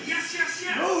 Yes, yes,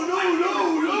 yes. No, no, no,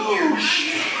 no.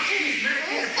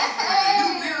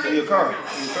 In your car.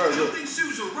 In your car. Look.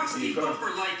 Shoes are rusty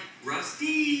bumper like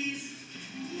Rusty's.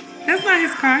 That's not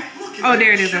his car. Oh,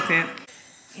 there it is. That's it.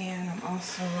 And I'm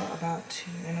also about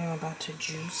to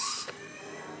juice.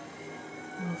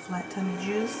 A little flat tummy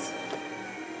juice.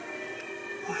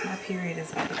 Because my period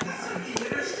is about to come on.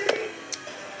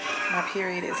 My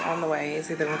period is on the way. It's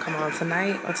either gonna come on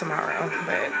tonight or tomorrow,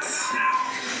 but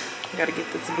Gotta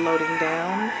get this bloating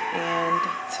down. And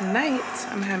tonight,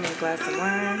 I'm having a glass of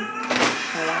wine.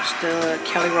 I watched the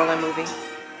Kelly Rowland movie.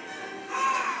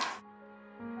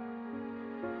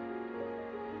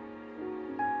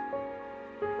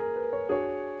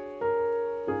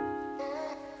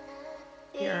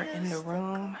 We are in the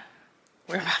room.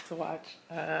 We're about to watch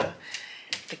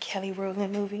the Kelly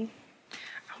Rowland movie.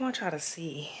 I want y'all to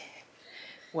see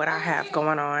what I have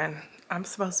going on. I'm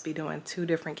supposed to be doing 2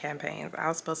 different campaigns. I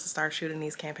was supposed to start shooting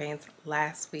these campaigns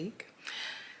last week.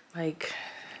 Like,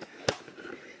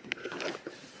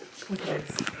 look at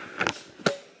this.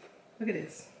 Look at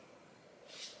this.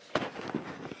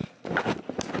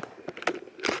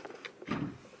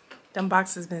 Them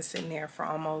boxes been sitting there for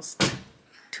almost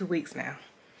 2 weeks now.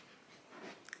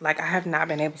 Like, I have not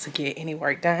been able to get any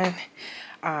work done.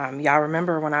 Y'all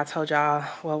remember when I told y'all,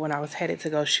 well, when I was headed to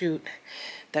go shoot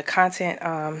the content,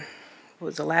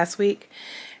 was the last week,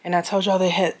 and I told y'all they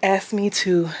had asked me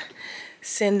to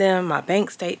send them my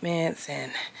bank statements,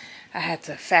 and I had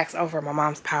to fax over my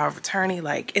mom's power of attorney.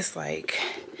 Like, it's like,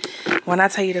 when I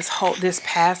tell you this whole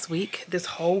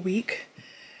week,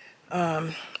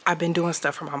 I've been doing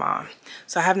stuff for my mom.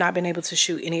 So I have not been able to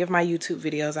shoot any of my YouTube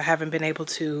videos. I haven't been able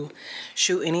to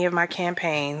shoot any of my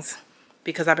campaigns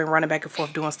because I've been running back and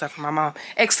forth doing stuff for my mom.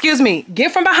 Excuse me,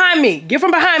 get from behind me. Get from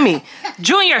behind me.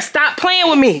 Junior, stop playing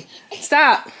with me.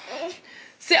 Stop.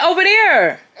 Sit over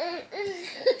there.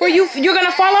 Or you're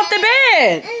gonna fall off the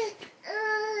bed.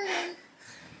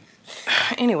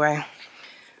 Anyway,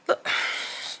 look.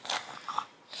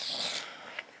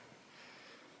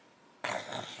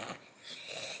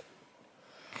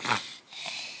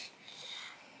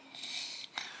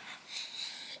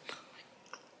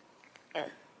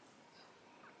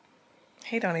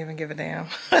 He don't even give a damn.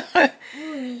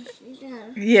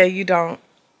 Yeah, you don't.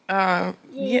 Yeah.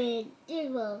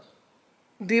 Debo.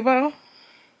 Debo?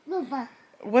 Baba.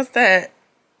 What's that?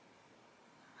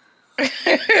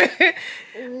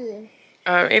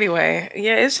 Anyway,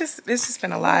 yeah, it's just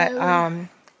been a lot. I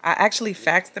actually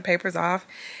faxed the papers off,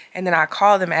 and then I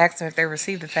called them, asked them if they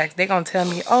received the fax. They're gonna tell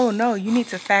me, oh no, you need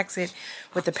to fax it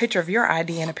with a picture of your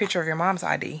ID and a picture of your mom's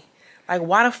ID. Like,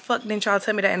 why the fuck didn't y'all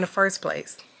tell me that in the first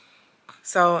place?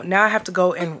 So now I have to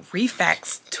go and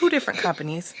refax 2 different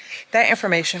companies that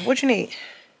information. What you need?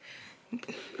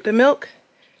 The milk?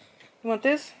 You want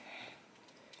this?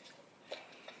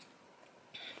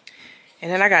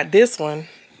 And then I got this one.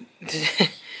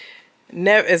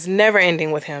 It's never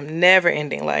ending with him. Never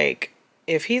ending. Like,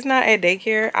 if he's not at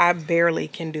daycare, I barely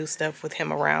can do stuff with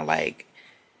him around. Like,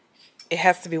 it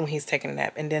has to be when he's taking a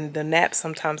nap. And then the naps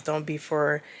sometimes don't be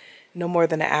for no more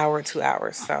than an hour or 2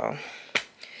 hours. So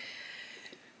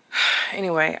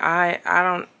anyway, I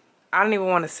don't even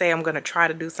want to say I'm going to try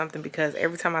to do something, because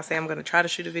every time I say I'm going to try to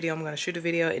shoot a video, I'm going to shoot a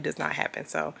video, it does not happen.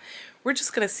 So we're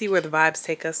just going to see where the vibes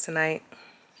take us tonight.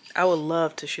 I would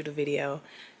love to shoot a video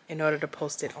in order to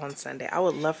post it on Sunday. I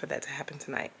would love for that to happen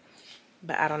tonight,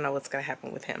 but I don't know what's going to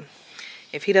happen with him.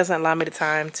 If he doesn't allow me the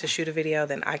time to shoot a video,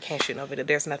 then I can't shoot no video.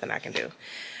 There's nothing I can do.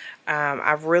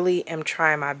 I really am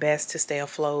trying my best to stay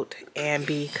afloat and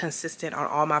be consistent on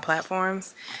all my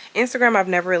platforms. Instagram, I've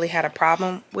never really had a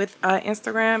problem with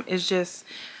Instagram. It's just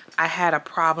I had a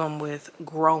problem with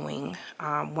growing.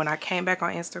 When I came back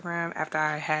on Instagram after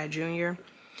I had Junior,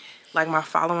 like, my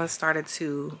following started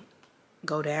to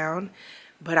go down.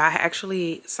 But I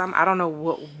actually, I don't know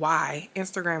why,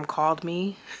 Instagram called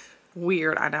me.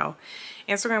 Weird, I know.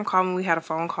 Instagram called me, we had a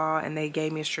phone call, and they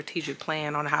gave me a strategic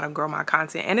plan on how to grow my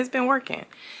content, and it's been working.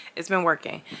 It's been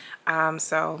working.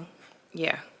 So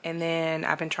yeah, and then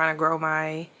I've been trying to grow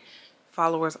my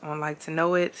followers on Like to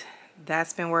Know It.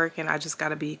 That's been working. I just got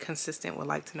to be consistent with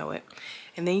Like to Know It.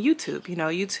 And then YouTube, you know,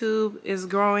 YouTube is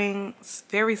growing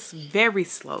very, very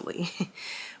slowly.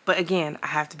 But again, I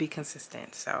have to be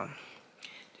consistent. So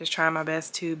just trying my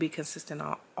best to be consistent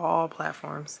on all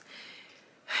platforms.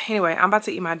 Anyway, I'm about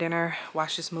to eat my dinner,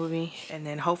 watch this movie, and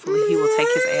then hopefully he will take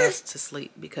his ass to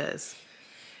sleep, because,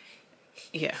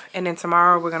 yeah. And then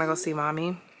tomorrow we're going to go see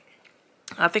mommy.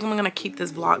 I think I'm going to keep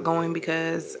this vlog going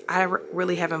because I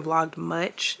really haven't vlogged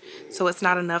much. So it's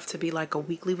not enough to be like a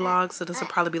weekly vlog. So this will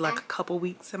probably be like a couple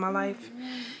weeks in my life.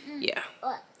 Yeah.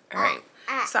 All right.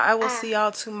 So I will see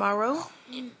y'all tomorrow.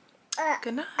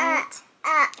 Good night.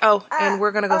 Oh, and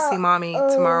we're going to go see mommy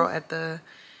tomorrow at the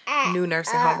new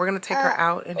nursing home. We're going to take her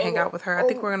out and hang out with her. I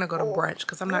think we're going to go to brunch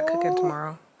because I'm not cooking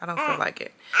tomorrow. I don't feel like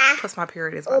it. Plus my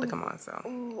period is about to come on.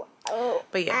 So,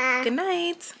 but yeah, good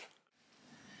night.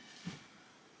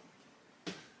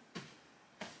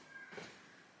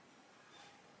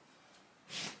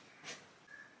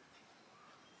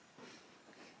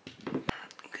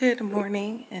 Good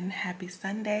morning and happy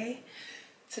Sunday.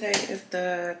 Today is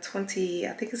the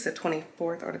I think it's the 24th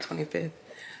or the 25th.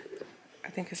 I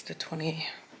think it's the 25th.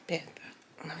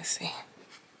 Let me see.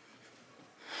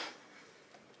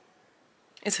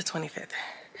 It's the 25th.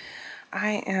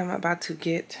 I am about to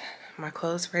get my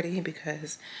clothes ready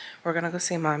because we're gonna go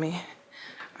see mommy.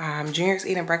 Junior's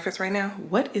eating breakfast right now.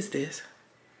 What is this?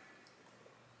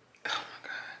 Oh my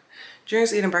God.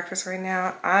 Junior's eating breakfast right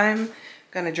now. I'm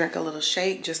gonna drink a little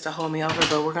shake just to hold me over,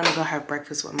 but we're gonna go have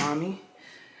breakfast with mommy.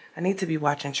 I need to be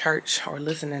watching church or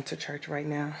listening to church right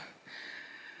now.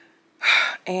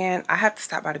 And I have to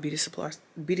stop by the beauty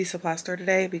supply store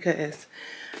today because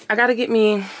I gotta get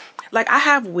me, like, I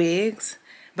have wigs,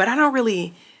 but I don't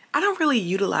really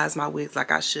utilize my wigs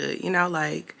like I should, you know.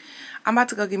 Like, I'm about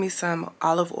to go get me some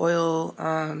olive oil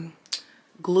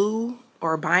glue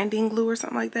or binding glue or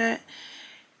something like that,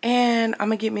 and I'm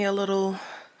gonna get me a little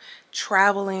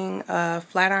traveling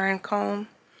flat iron comb,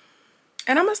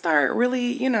 and I'm gonna start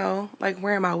really, you know, like,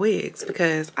 wearing my wigs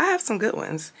because I have some good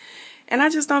ones and I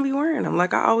just don't be wearing them.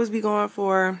 Like, I always be going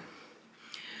for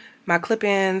my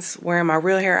clip-ins, wearing my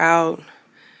real hair out,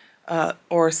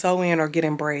 or sew-in or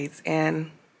getting braids.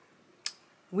 And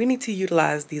we need to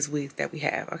utilize these wigs that we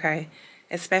have, okay?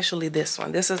 Especially this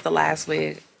one. This is the last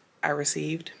wig I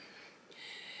received.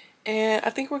 And I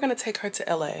think we're gonna take her to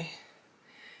LA.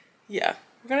 Yeah,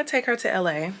 we're gonna take her to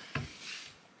LA.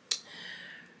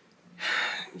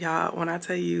 Y'all, when I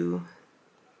tell you,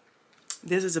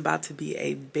 this is about to be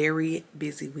a very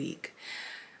busy week.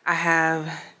 I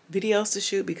have videos to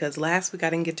shoot because last week I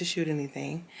didn't get to shoot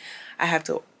anything. I have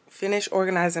to finish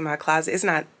organizing my closet. It's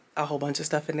not a whole bunch of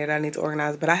stuff in there that I need to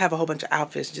organize, but I have a whole bunch of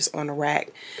outfits just on the rack.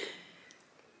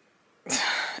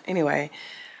 Anyway,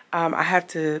 I have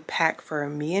to pack for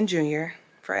me and Junior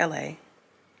for LA.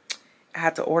 I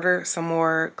have to order some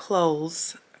more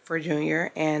clothes for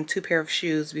Junior and 2 pairs of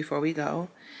shoes before we go.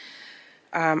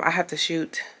 I have to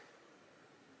shoot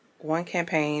 1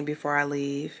 campaign before I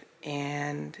leave,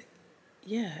 and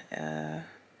yeah,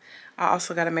 I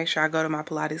also got to make sure I go to my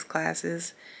Pilates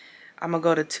classes. I'm gonna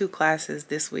go to 2 classes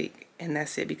this week, and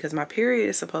that's it, because my period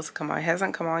is supposed to come on. It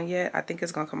hasn't come on yet. I think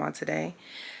it's gonna come on today,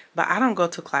 but I don't go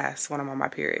to class when I'm on my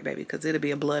period, baby, because it'll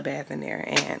be a bloodbath in there,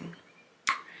 and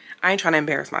I ain't trying to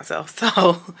embarrass myself.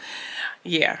 So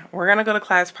yeah, we're gonna go to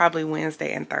class probably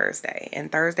Wednesday and Thursday,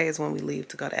 and Thursday is when we leave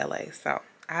to go to LA. So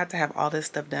I have to have all this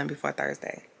stuff done before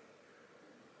Thursday.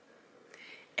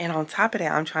 And on top of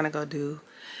that, I'm trying to go do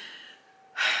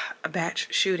a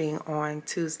batch shooting on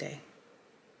Tuesday.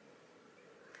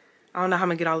 I don't know how I'm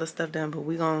gonna get all this stuff done, but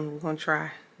we're gonna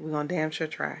try. We're gonna damn sure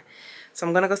try. So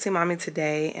I'm gonna go see mommy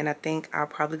today, and I think I'll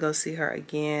probably go see her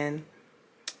again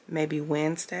maybe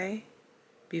Wednesday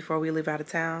before we leave out of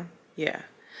town. Yeah.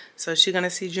 So she's gonna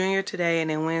see Junior today, and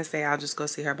then Wednesday I'll just go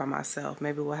see her by myself.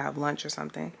 Maybe we'll have lunch or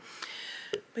something.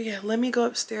 But yeah, let me go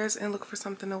upstairs and look for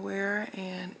something to wear,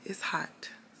 and it's hot.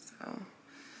 So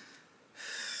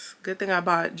good thing I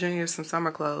bought Junior some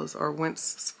summer clothes, or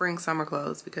spring summer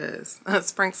clothes, because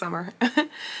spring summer.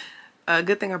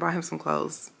 Good thing I bought him some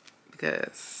clothes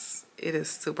because it is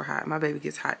super hot. My baby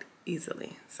gets hot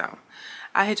easily. So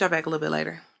I'll hit y'all back a little bit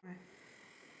later.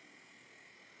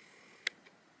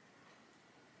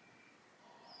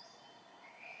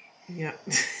 Yeah.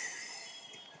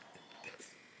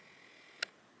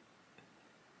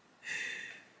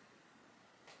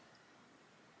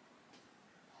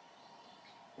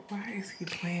 Why is he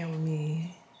playing with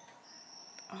me?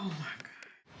 Oh my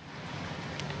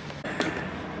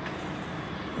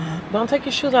God. Don't take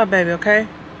your shoes off, baby, okay?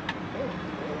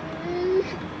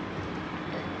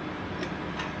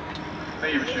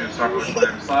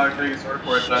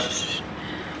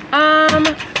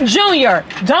 Junior,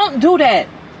 don't do that.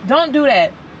 Don't do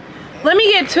that. Let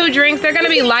me get 2 drinks. They're gonna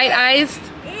be light iced.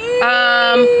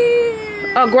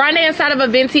 A grande inside of a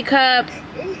venti cup.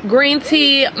 Green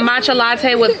tea matcha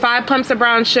latte with 5 pumps of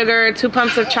brown sugar, 2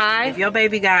 pumps of chai. If your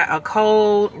baby got a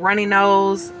cold, runny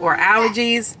nose, or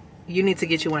allergies, you need to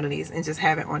get you one of these and just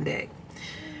have it on deck.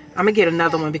 I'm gonna get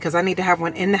another one because I need to have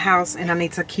one in the house, and I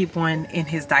need to keep one in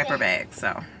his diaper bag.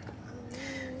 So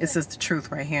this is the truth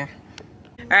right here.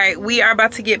 All right, we are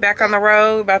about to get back on the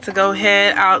road, about to go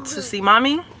head out to see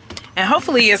mommy, and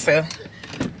hopefully it's a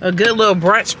good little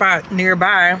brunch spot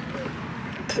nearby.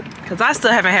 Because I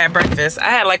still haven't had breakfast. I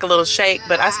had like a little shake,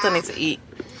 but I still need to eat.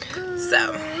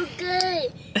 So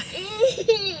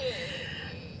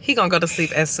he gonna go to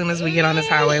sleep as soon as we get on this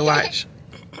highway. Watch.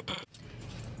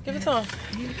 Give it to him.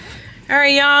 All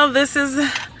right, y'all. This is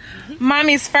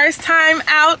mommy's first time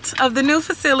out of the new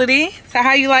facility. So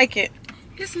how you like it?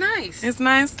 It's nice. It's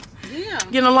nice? Yeah.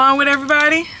 Getting along with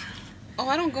everybody? Oh,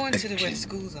 I don't go into where the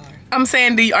schools are. I'm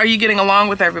saying, are you getting along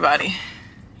with everybody?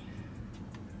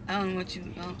 I don't know what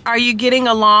you... Are you getting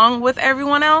along with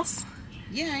everyone else?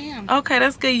 Yeah, I am. Okay,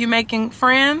 that's good. You making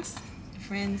friends?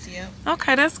 Friends, yep.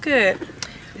 Okay, that's good.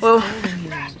 It's well, cold in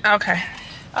here. Okay.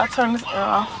 I'll turn this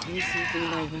off.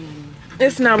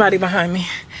 It's nobody behind me.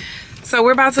 So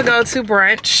we're about to go to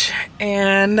brunch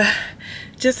and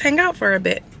just hang out for a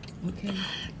bit. Okay.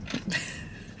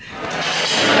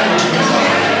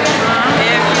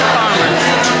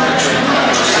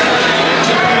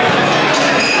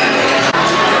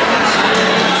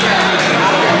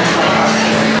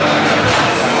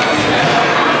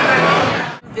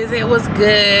 Visit was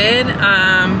good.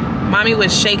 Mommy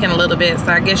was shaking a little bit, so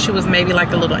I guess she was maybe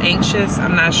like a little anxious.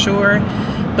 I'm not sure,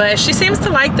 but she seems to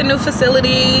like the new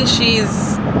facility.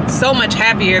 She's so much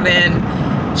happier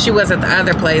than she was at the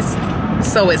other place,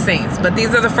 so it seems. But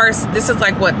these are the first, this was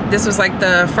like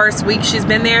the first week she's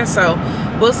been there, so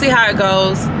we'll see how it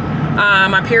goes.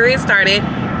 My period started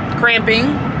cramping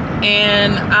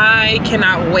and I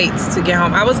cannot wait to get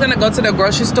home. I was gonna go to the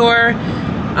grocery store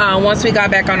once we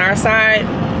got back on our side.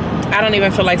 I don't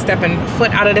even feel like stepping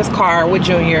foot out of this car with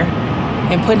Junior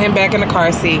and putting him back in the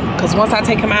car seat, because once I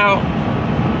take him out,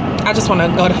 I just want to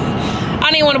go to,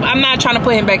 I'm not trying to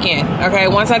put him back in. Okay,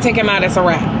 once I take him out, it's a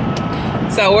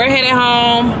wrap. So we're headed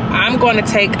home. I'm going to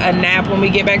take a nap when we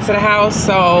get back to the house,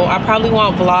 so I probably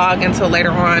won't vlog until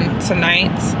later on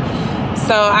tonight.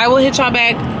 So I will hit y'all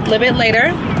back a little bit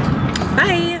later.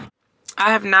 Bye.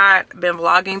 I have not been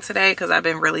vlogging today because I've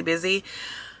been really busy.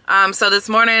 So this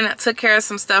morning I took care of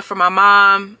some stuff for my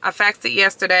mom. I faxed it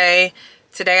yesterday.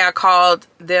 Today I called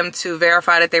them to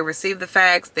verify that they received the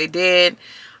fax. They did.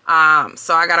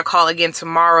 So I got to call again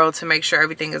tomorrow to make sure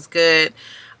everything is good.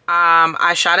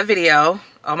 I shot a video.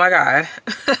 Oh my God.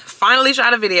 Finally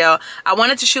shot a video. I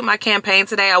wanted to shoot my campaign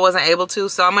today. I wasn't able to,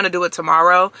 so I'm going to do it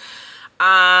tomorrow.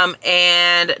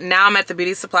 And now I'm at the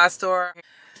beauty supply store.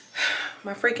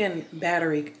 My freaking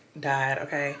battery died,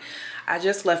 okay? I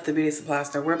just left the beauty supply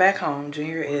store. We're back home.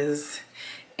 Junior is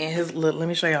in his look. Let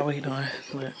me show y'all what he's doing.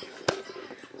 Look.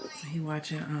 So he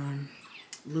watching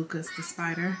Lucas the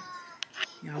spider.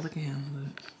 Y'all look at him.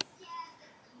 Look.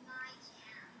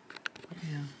 Look at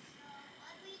him.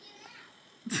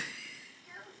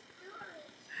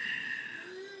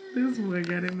 This boy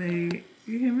got it made.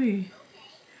 You hear me?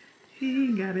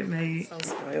 He got it made. So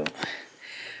spoiled.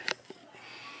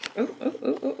 Ooh, ooh,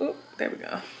 ooh, ooh, ooh. There we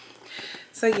go.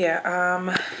 So yeah,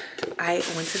 I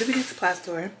went to the beauty supply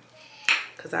store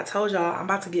because I told y'all I'm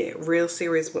about to get real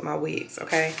serious with my wigs,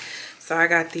 okay? So I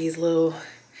got these little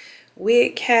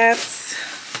wig caps.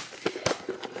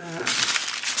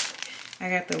 I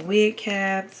got the wig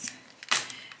caps.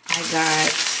 I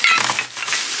got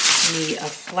me a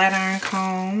flat iron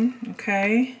comb,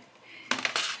 okay?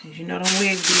 As you know, them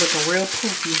wigs be looking real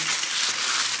poofy.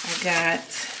 I got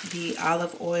the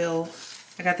olive oil.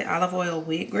 I got the olive oil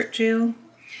wig grip gel.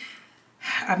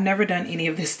 I've never done any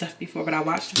of this stuff before, but I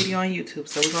watched the video on YouTube,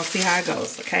 so we're gonna see how it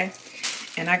goes, okay?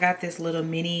 And I got this little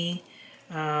mini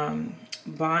bonding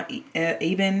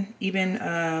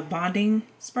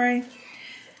spray,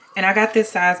 and I got this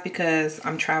size because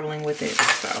I'm traveling with it.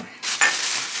 So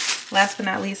last but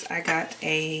not least, I got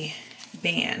a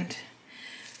band,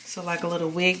 so like a little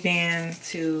wig band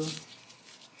to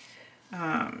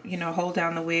you know, hold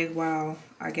down the wig while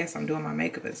I guess I'm doing my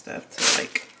makeup and stuff, to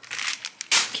like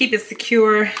keep it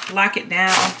secure, lock it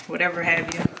down, whatever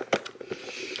have you.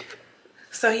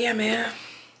 So yeah, man,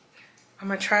 I'm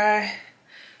gonna try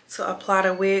to apply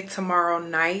the wig tomorrow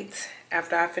night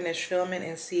after I finish filming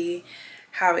and see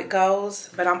how it goes.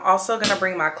 But I'm also gonna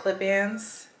bring my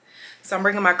clip-ins. So I'm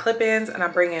bringing my clip-ins and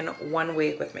I'm bringing one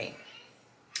wig with me.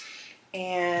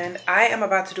 And I am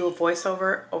about to do a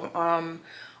voiceover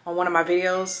on one of my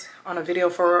videos, on a video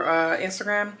for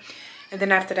Instagram. And then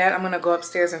after that, I'm gonna go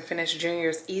upstairs and finish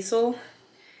Junior's easel.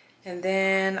 And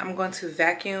then I'm going to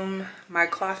vacuum my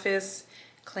closet,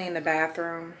 clean the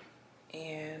bathroom,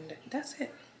 and that's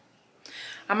it.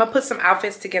 I'm gonna put some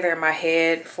outfits together in my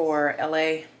head for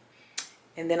LA,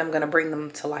 and then I'm gonna bring them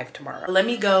to life tomorrow. Let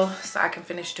me go so I can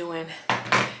finish doing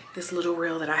this little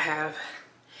reel that I have.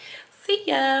 See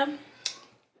ya.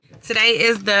 Today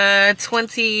is the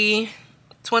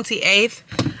 28th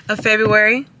of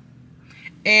February.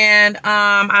 And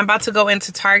I'm about to go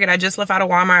into Target. I just left out of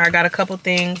Walmart. I got a couple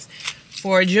things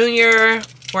for Junior,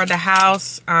 for the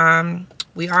house.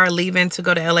 We are leaving to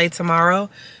go to LA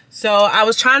tomorrow. So I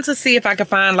was trying to see if I could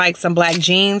find like some black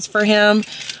jeans for him,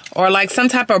 or like some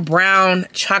type of brown,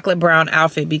 chocolate brown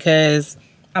outfit, because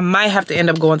I might have to end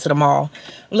up going to the mall.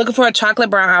 I'm looking for a chocolate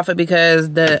brown outfit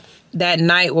because that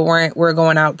night we're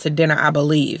going out to dinner, I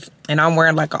believe. And I'm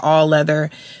wearing like an all leather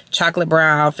chocolate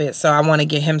brown outfit. So I want to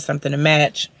get him something to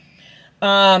match. So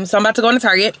I'm about to go into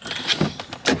Target.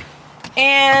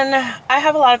 And I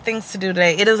have a lot of things to do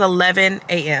today. It is 11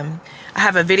 a.m. I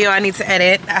have a video I need to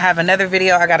edit. I have another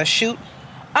video I got to shoot.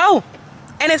 Oh,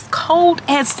 and it's cold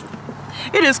as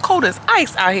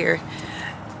ice out here.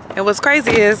 And what's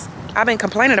crazy is I've been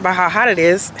complaining about how hot it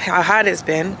is, how hot it's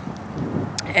been.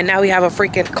 And now we have a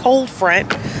freaking cold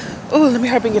front. Ooh, let me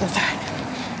hurry and get inside.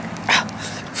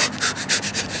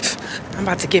 I'm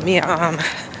about to get me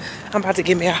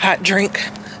a hot drink,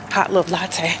 hot little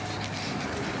latte.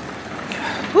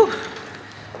 Whew.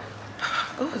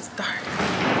 Oh, it's dark.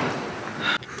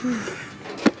 Whew.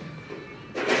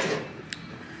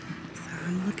 So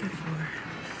I'm looking for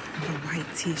a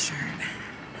white t-shirt.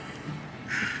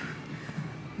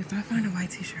 If I find a white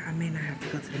t-shirt, I may not have to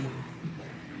go to the mall.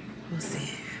 We'll see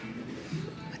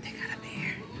what they got up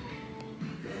here.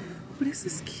 Oh, this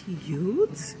is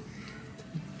cute.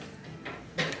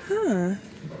 Huh.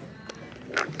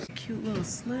 Cute little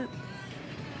slip.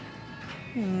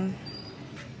 I don't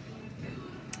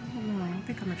know. I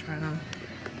think I'm gonna try it on.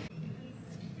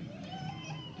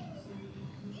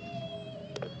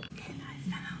 And I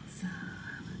found some.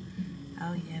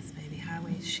 Oh yes, baby.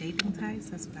 High-waist shaping tights.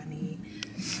 That's what I need.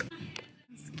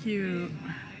 It's cute.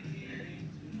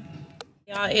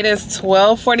 Y'all, it is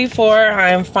 12:44. I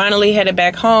am finally headed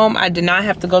back home. I did not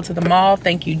have to go to the mall.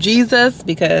 Thank you, Jesus,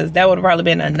 because that would have probably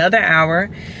been another hour.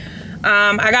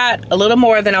 I got a little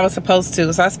more than I was supposed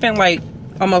to. So I spent like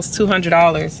almost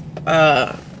 $200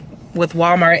 with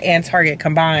Walmart and Target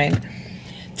combined.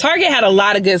 Target had a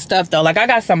lot of good stuff though. Like I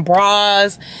got some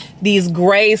bras, these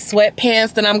gray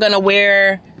sweatpants that I'm gonna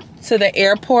wear to the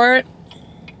airport.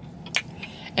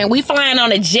 And we flying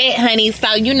on a jet, honey,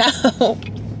 so you know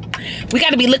we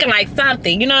gotta be looking like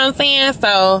something, you know what I'm saying?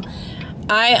 So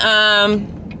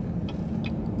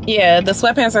yeah, the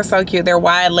sweatpants are so cute. They're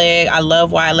wide leg. I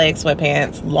love wide leg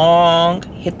sweatpants. Long,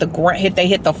 they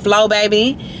hit the flow,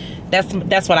 baby. That's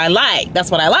what I like.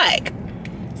 That's what I like.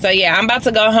 So yeah, I'm about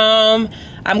to go home.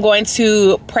 I'm going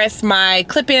to press my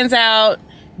clip-ins out,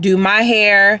 do my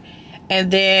hair,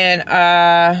 and then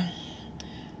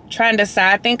trying to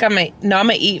decide. I think I'm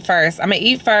gonna eat first. I'm gonna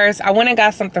eat first. I went and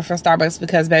got something from Starbucks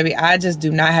because baby, I just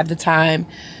do not have the time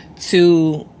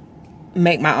to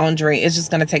make my own drink. It's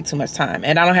just gonna take too much time,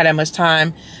 and I don't have that much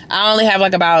time. I only have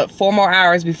like about 4 more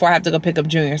hours before I have to go pick up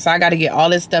Junior, so I got to get all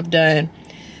this stuff done.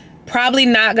 Probably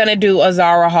not gonna do a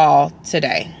Sephora haul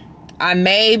today. I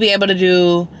may be able to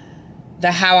do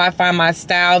the how I find my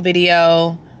style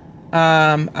video.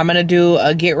 I'm gonna do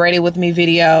a get ready with me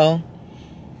video,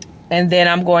 and then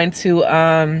I'm going to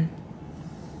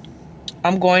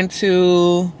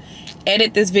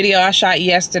edit this video I shot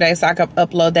yesterday so I could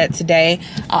upload that today.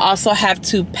 I also have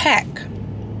to pack,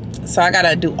 so I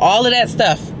gotta do all of that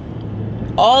stuff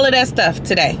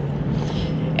today.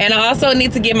 And I also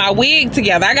need to get my wig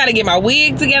together. I gotta get my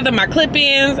wig together, my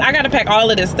clip-ins. I gotta pack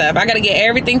all of this stuff. I gotta get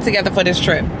everything together for this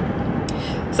trip.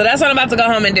 So that's what I'm about to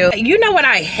go home and do. You know what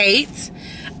I hate?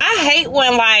 I hate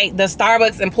when like the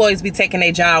Starbucks employees be taking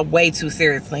their job way too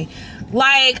seriously.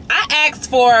 Like I asked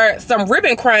for some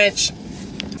ribbon crunch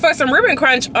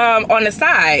on the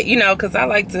side, you know, because I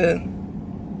like to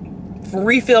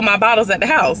refill my bottles at the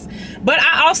house. But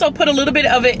I also put a little bit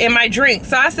of it in my drink.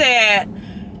 So I said,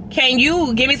 can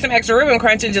you give me some extra ribbon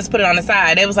crunch and just put it on the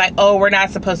side? It was like, oh, we're not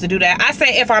supposed to do that. I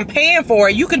said, if I'm paying for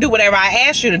it, you can do whatever I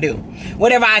ask you to do.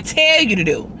 Whatever I tell you to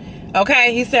do.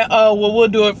 Okay? He said, oh, well, we'll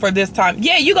do it for this time.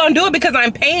 Yeah, you gonna do it because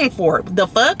I'm paying for it. The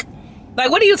fuck? Like,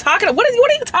 what are you talking about? What are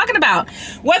you talking about?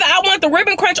 Whether I want the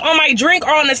ribbon crunch on my drink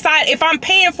or on the side, if I'm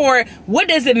paying for it, what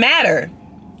does it matter?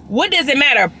 What does it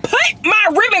matter? Put my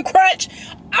ribbon crunch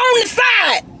on the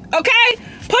side, okay?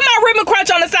 Put my ribbon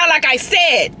crunch on the side like I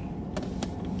said.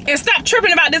 And stop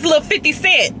tripping about this little 50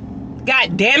 cent.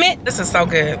 God damn it. This is so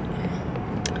good.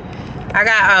 I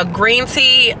got a green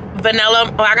tea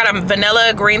vanilla. Oh, I got a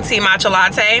vanilla green tea matcha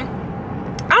latte.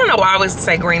 I don't know why I always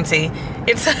say green tea.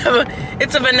 It's a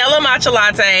vanilla matcha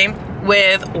latte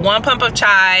with 1 pump of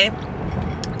chai,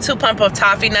 2 pump of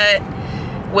toffee nut,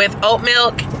 with oat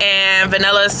milk and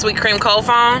vanilla sweet cream cold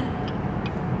foam.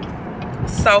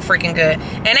 So freaking good.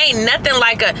 And ain't nothing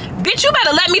like a, bitch, you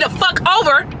better let me the fuck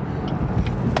over.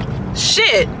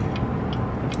 Shit.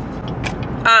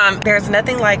 There's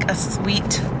nothing like a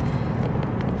sweet,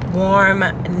 warm,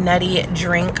 nutty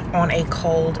drink on a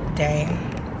cold day.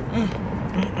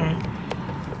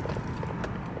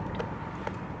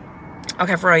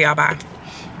 Okay, for real, y'all, bye.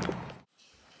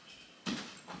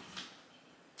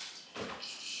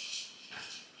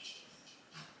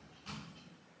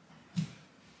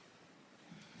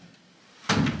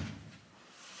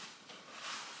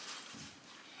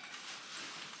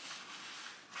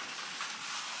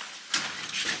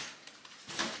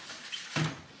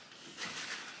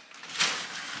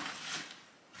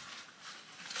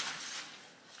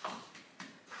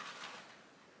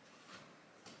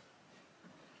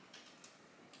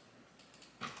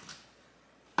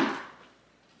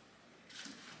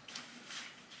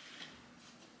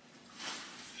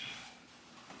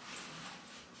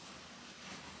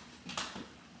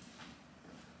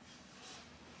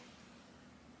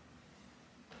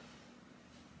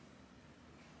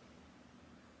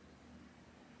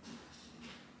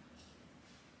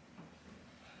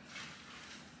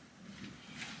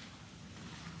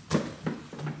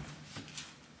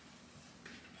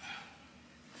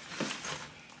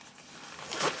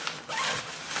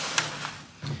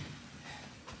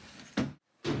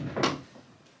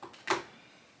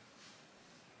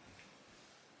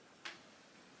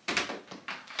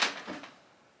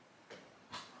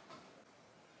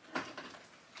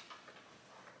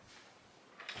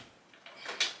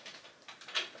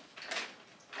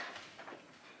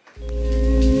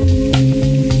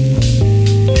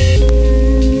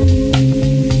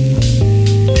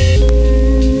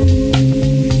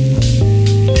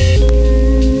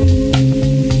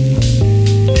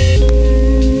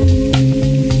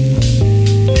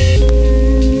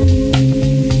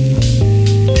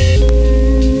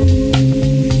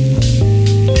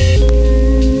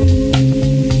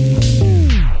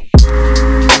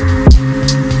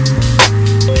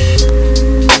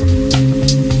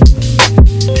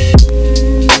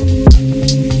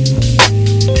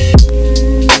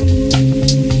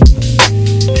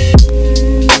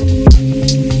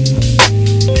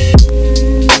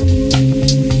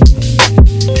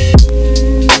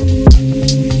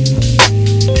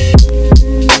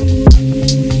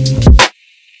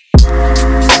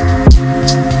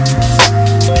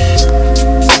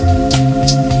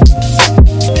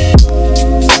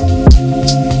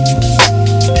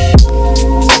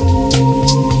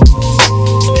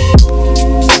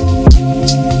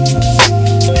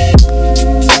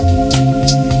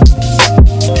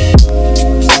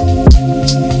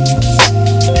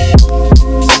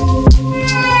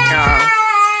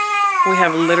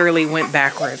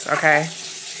 is, okay?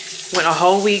 Went a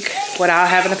whole week without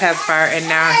having a pacifier, and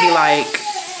now he like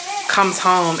comes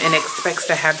home and expects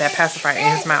to have that pacifier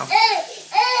in his mouth.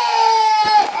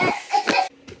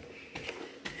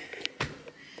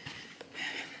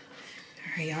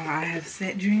 Alright, y'all, I have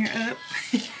set Junior up.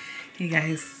 He got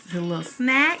his little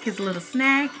snack,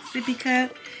 sippy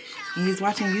cup. And he's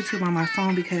watching YouTube on my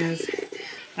phone because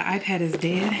the iPad is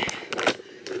dead.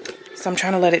 So I'm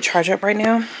trying to let it charge up right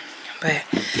now. But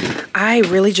I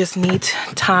really just need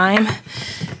time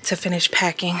to finish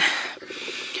packing.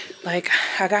 Like,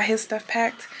 I got his stuff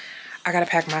packed. I gotta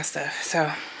pack my stuff.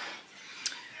 So,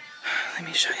 let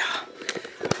me show y'all.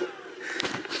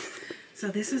 So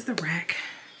this is the rack.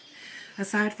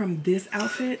 Aside from this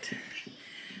outfit,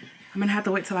 I'm gonna have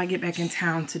to wait till I get back in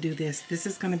town to do this. This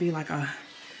is gonna be like a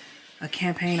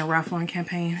campaign, a Ralph Lauren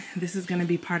campaign. This is gonna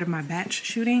be part of my batch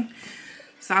shooting.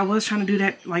 So I was trying to do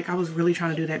that, like I was really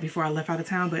trying to do that before I left out of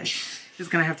town, but it's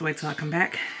gonna have to wait till I come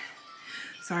back.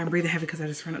 Sorry, I'm breathing heavy because I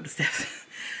just ran up the steps.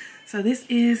 So this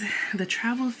is the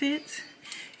travel fit.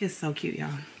 It's so cute,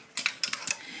 y'all.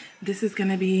 This is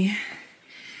gonna be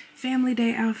family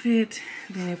day outfit.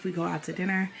 Then if we go out to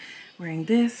dinner, wearing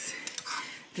this.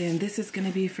 Then this is gonna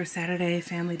be for Saturday,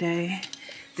 family day.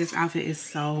 This outfit is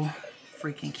so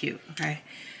freaking cute, okay?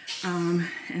 And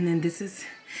then this is,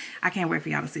 I can't wait for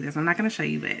y'all to see this. I'm not gonna show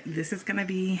you, but this is gonna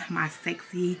be my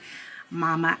sexy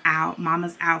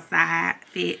mama's outside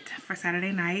fit for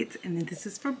Saturday night. And then this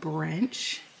is for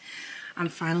brunch. I'm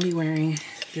finally wearing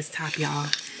this top, y'all.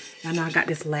 Y'all know I got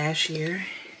this last year.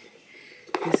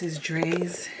 This is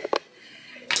Dre's.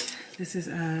 This is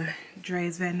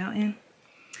Dre's Van Noten.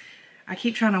 I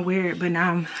keep trying to wear it, but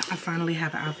now I finally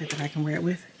have an outfit that I can wear it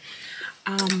with.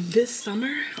 This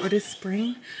summer or this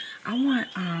spring, I want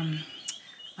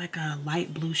like a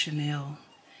light blue Chanel,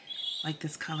 like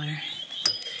this color.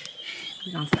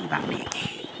 We're gonna see about me.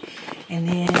 And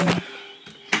then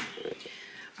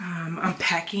I'm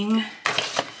packing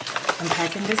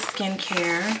this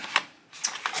skincare.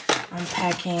 I'm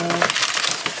packing,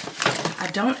 I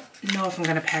don't know if I'm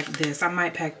gonna pack this. I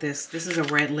might pack this. This is a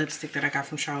red lipstick that I got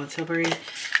from Charlotte Tilbury.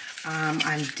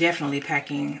 I'm definitely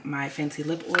packing my Fenty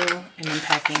lip oil, and I'm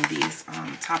packing these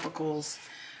topicals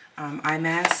eye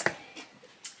mask.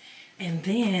 And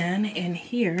then in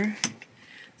here,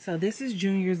 so this is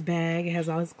Junior's bag. It has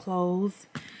all his clothes.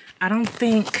 I don't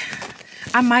think,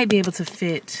 I might be able to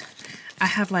fit, I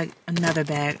have like another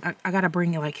bag. I gotta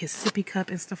bring like his sippy cup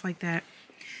and stuff like that.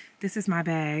 This is my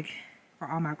bag for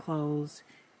all my clothes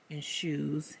and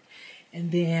shoes.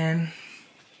 And then,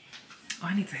 oh,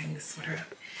 I need to hang this sweater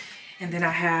up. And then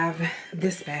I have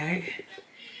this bag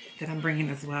that I'm bringing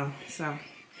as well. So I'm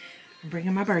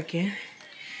bringing my Birkin,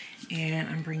 and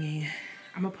I'm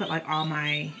gonna put like all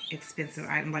my expensive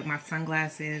items, like my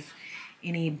sunglasses,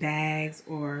 any bags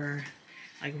or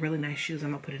like really nice shoes. I'm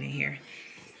gonna put it in here.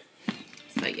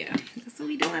 So yeah, that's what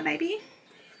we doing, baby.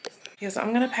 Yeah, so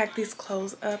I'm gonna pack these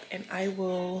clothes up, and I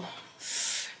will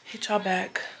hit y'all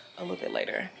back a little bit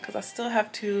later because I still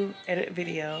have to edit a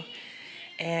video.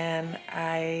 And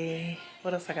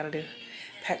what else I gotta do?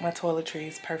 Pack my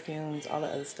toiletries, perfumes, all the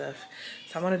other stuff.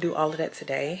 So I'm gonna do all of that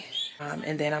today.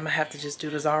 And then I'm gonna have to just do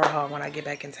the Zara haul when I get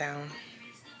back in town.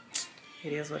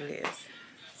 It is what it is.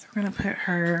 So we're gonna put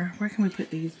her, where can we put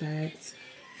these bags?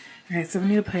 All right, so we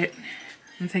need to put,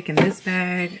 I'm taking this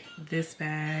bag.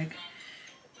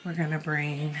 We're gonna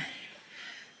bring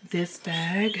this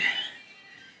bag,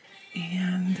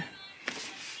 and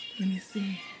let me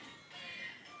see.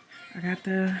 I got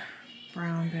the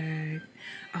brown bag.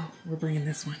 Oh, we're bringing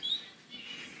this one.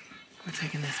 We're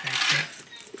taking this bag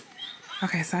too.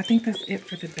 Okay, so I think that's it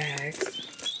for the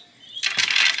bags.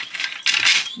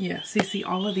 Yeah, see,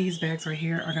 all of these bags right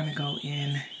here are gonna go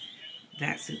in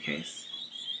that suitcase.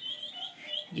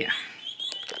 Yeah.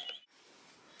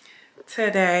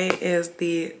 Today is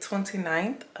the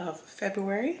 29th of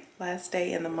February, last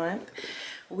day in the month.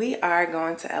 We are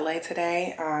going to LA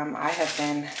today. I have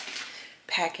been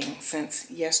packing since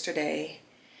yesterday.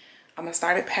 I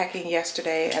started packing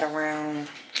yesterday at around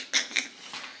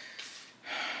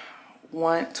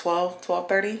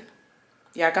 12:30.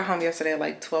 Yeah, I got home yesterday at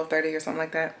like 12:30 or something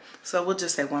like that. So we'll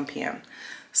just say 1 p.m.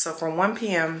 So from 1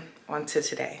 p.m. on to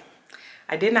today.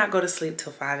 I did not go to sleep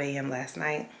till 5 a.m. last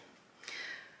night.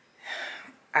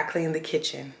 I cleaned the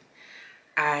kitchen.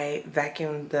 I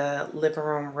vacuumed the living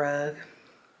room rug.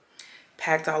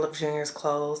 Packed all of Junior's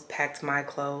clothes. Packed my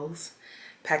clothes.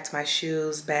 Packed my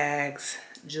shoes, bags,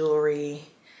 jewelry.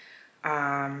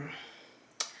 I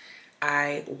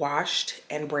washed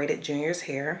and braided Junior's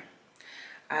hair.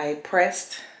 I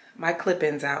pressed my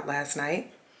clip-ins out last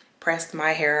night. Pressed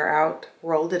my hair out,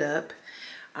 rolled it up.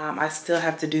 I still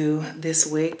have to do this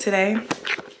wig today.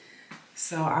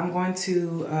 So I'm going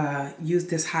to use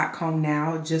this hot comb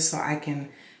now just so I can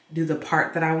do the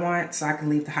part that I want. So I can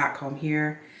leave the hot comb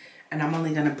here. And I'm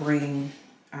only gonna bring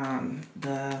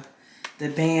the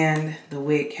band, the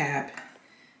wig cap,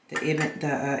 the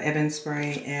ebon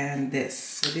spray, and this.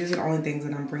 So these are the only things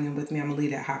that I'm bringing with me. I'm gonna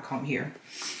leave that hot comb here.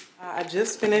 I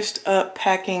just finished up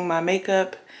packing my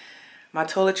makeup. My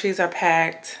toiletries are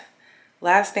packed.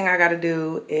 Last thing I gotta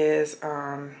do is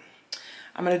I'm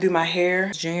gonna do my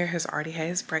hair. Junior has already had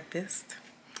his breakfast.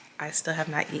 I still have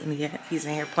not eaten yet. He's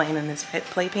in here playing in this pet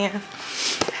playpen. So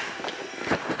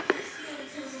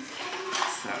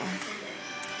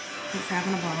he's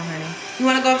having a ball, honey. You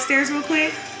wanna go upstairs real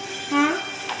quick? Huh?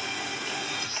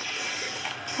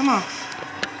 Come on.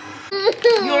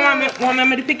 You want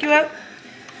mommy to pick you up?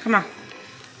 Come on.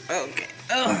 Okay.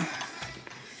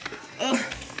 Oh,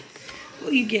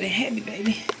 you getting heavy,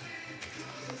 baby.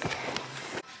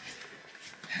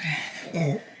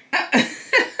 Okay.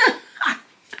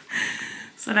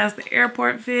 So that's the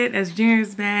airport fit. That's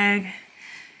Junior's bag.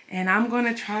 And I'm going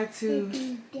to try to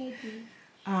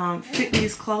fit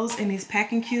these clothes in these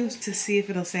packing cubes to see if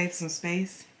it'll save some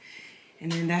space.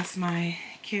 And then that's my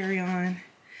carry-on.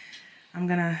 I'm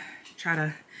going to try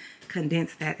to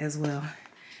condense that as well.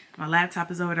 My laptop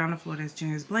is over there on the floor. That's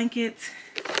Junior's blanket.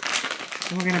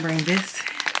 And we're going to bring this.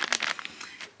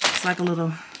 It's like a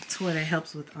little toy that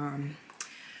helps with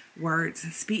words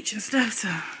and speech and stuff. So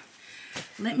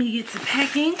let me get to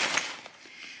packing.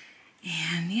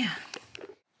 And yeah.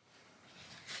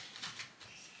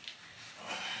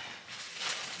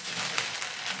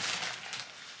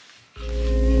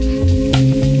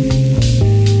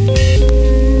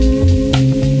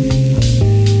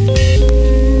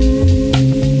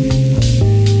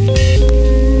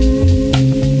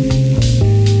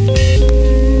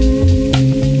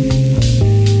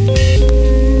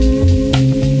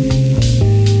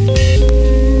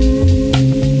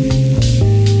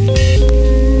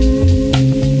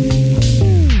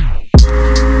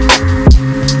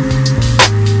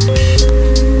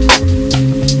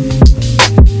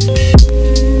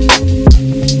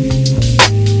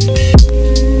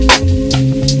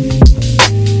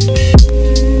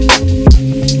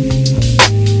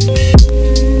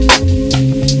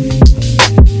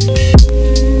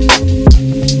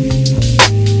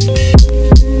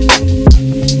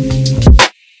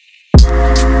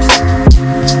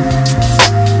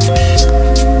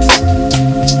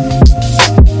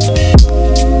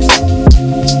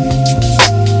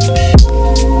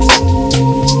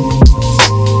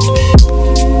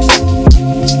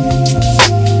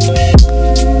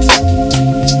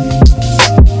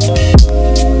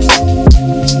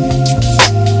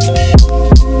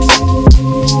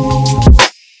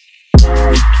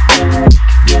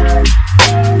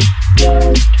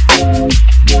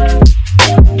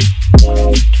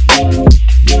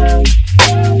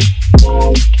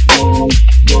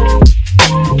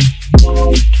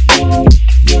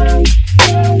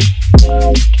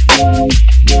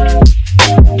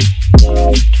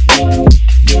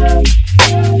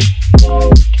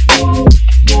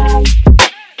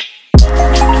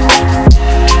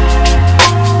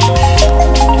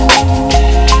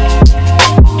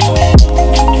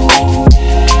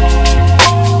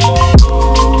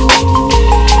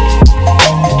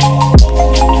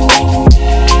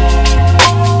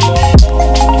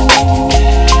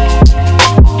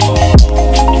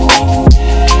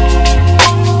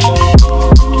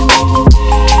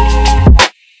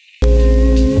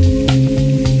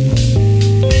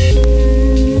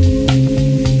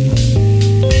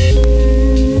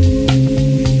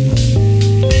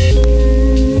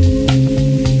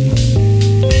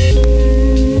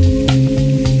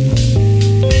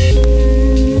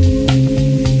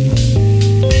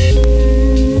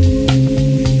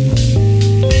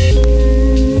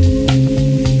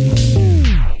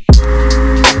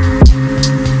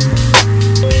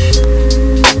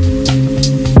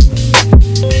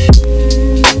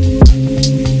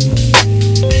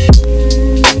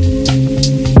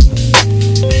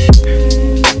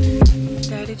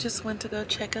 To go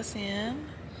check us in.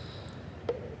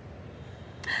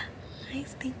 Hi,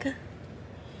 Stinker.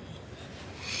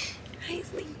 Hi,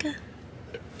 Stinker.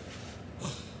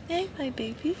 Hey, my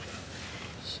baby.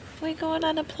 We're going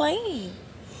on a plane.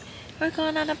 We're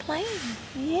going on a plane.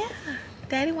 Yeah.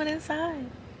 Daddy went inside.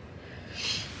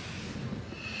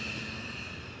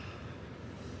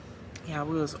 Yeah,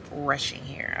 we was rushing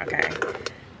here, okay?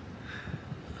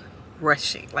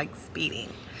 Rushing, like speeding.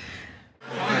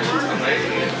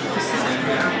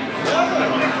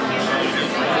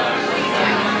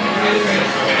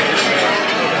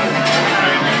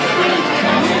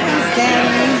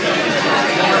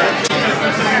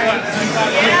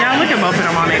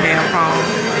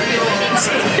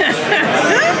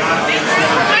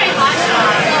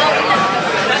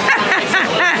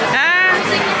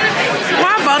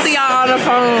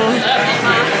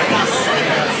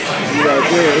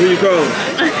 Yeah, who you calling?